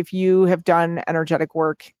 like, if you have done energetic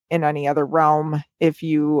work in any other realm, if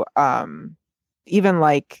you even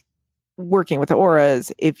like working with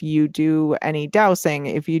auras, if you do any dowsing,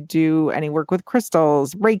 if you do any work with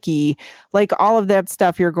crystals, Reiki, like all of that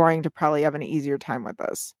stuff, you're going to probably have an easier time with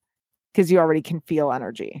this because you already can feel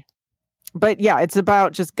energy. But yeah, it's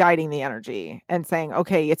about just guiding the energy and saying,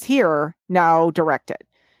 okay, it's here, now direct it.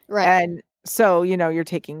 Right. And so, you're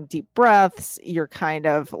taking deep breaths, you're kind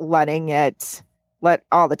of let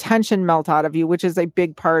all the tension melt out of you, which is a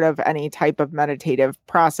big part of any type of meditative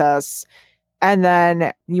process. And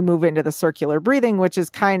then you move into the circular breathing, which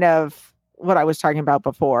is kind of what I was talking about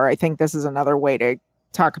before. I think this is another way to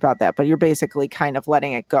talk about that, but you're basically kind of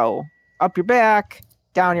letting it go up your back,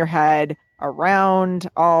 down your head, around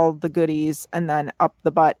all the goodies, and then up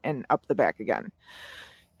the butt and up the back again.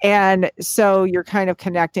 And so you're kind of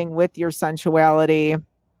connecting with your sensuality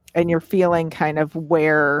and you're feeling kind of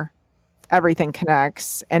where everything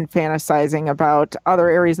connects and fantasizing about other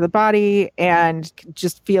areas of the body and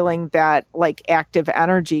just feeling that like active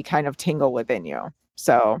energy kind of tingle within you.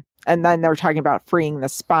 So, and then they're talking about freeing the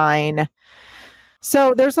spine.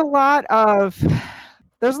 So there's a lot of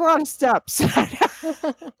steps.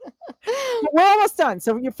 We're almost done.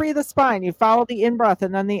 So you free the spine, you follow the in breath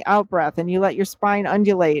and then the out breath, and you let your spine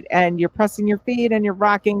undulate, and you're pressing your feet and you're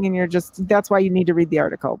rocking, and that's why you need to read the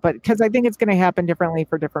article. But because I think it's going to happen differently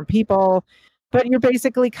for different people, but you're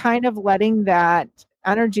basically kind of letting that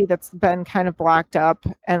energy that's been kind of blocked up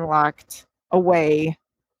and locked away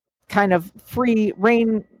kind of free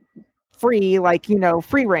reign, free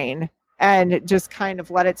reign, and just kind of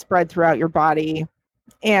let it spread throughout your body.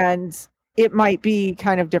 And it might be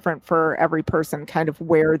kind of different for every person, kind of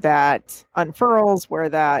where that unfurls, where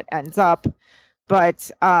that ends up. But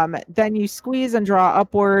then you squeeze and draw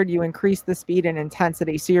upward, you increase the speed and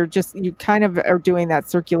intensity. So you kind of are doing that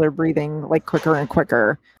circular breathing, like quicker and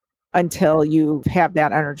quicker, until you have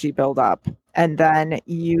that energy build up. And then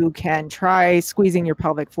you can try squeezing your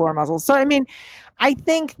pelvic floor muscles. So, I mean, I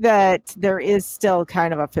think that there is still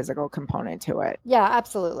kind of a physical component to it. Yeah,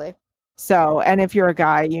 absolutely. So, and if you're a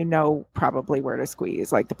guy, you know probably where to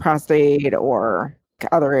squeeze, like the prostate or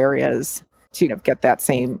other areas to get that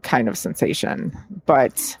same kind of sensation.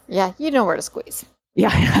 But yeah, you know where to squeeze.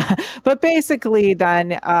 Yeah. But basically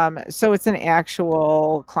then, so it's an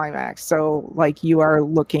actual climax. So like you are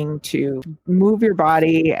looking to move your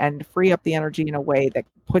body and free up the energy in a way that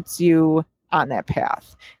puts you on that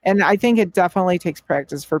path. And I think it definitely takes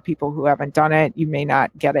practice for people who haven't done it. You may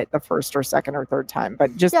not get it the first or second or third time,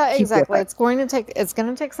 but just keep exactly. It's going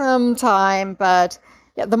to take some time, but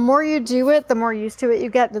yeah, the more you do it, the more used to it you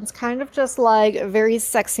get. It's kind of just like very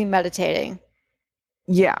sexy meditating.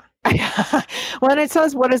 Yeah. When it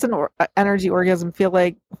says, what does an energy orgasm feel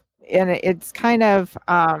like? And it's kind of,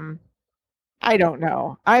 I don't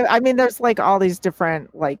know. I mean, there's like all these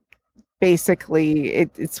different, like, basically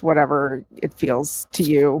it's whatever it feels to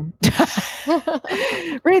you.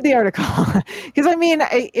 Read the article. Because I mean,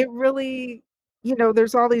 it really,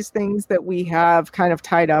 there's all these things that we have kind of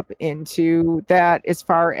tied up into that as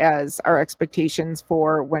far as our expectations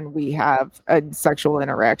for when we have a sexual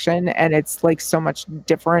interaction. And it's like so much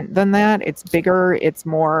different than that. It's bigger, it's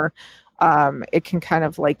more, it can kind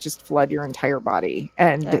of like just flood your entire body.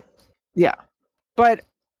 And yeah. But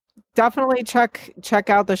definitely check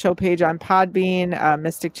out the show page on Podbean,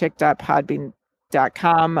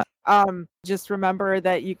 mysticchick.podbean.com. Just remember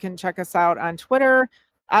that you can check us out on Twitter.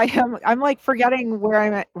 I'm like forgetting where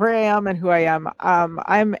I am and who I am.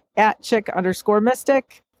 I'm at chick_mystic.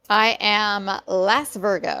 I am Last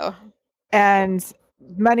Virgo. And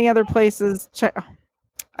many other places.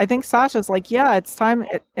 I think Sasha's like, yeah, it's time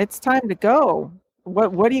to go.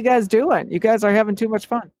 What are you guys doing? You guys are having too much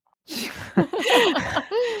fun.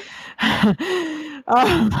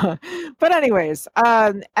 But anyways,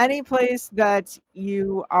 any place that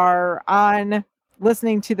you are on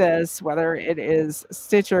listening to this, whether it is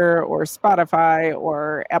Stitcher or Spotify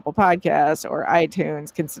or Apple Podcasts or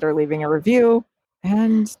iTunes, consider leaving a review.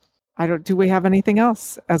 And do we have anything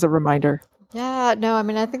else as a reminder? Yeah, no, I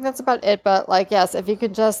mean, I think that's about it. But like, yes, if you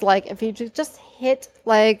could just hit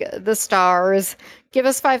like the stars, give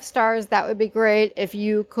us 5 stars, that would be great. If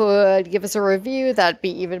you could give us a review, that'd be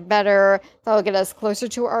even better. That'll get us closer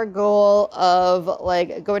to our goal of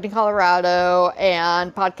like going to Colorado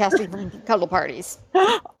and podcasting from cuddle parties.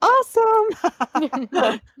 Awesome.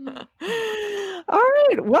 All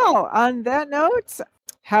right. Well, on that note,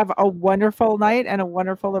 have a wonderful night and a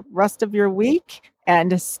wonderful rest of your week,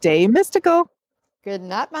 and stay mystical. Good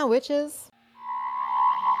night, my witches.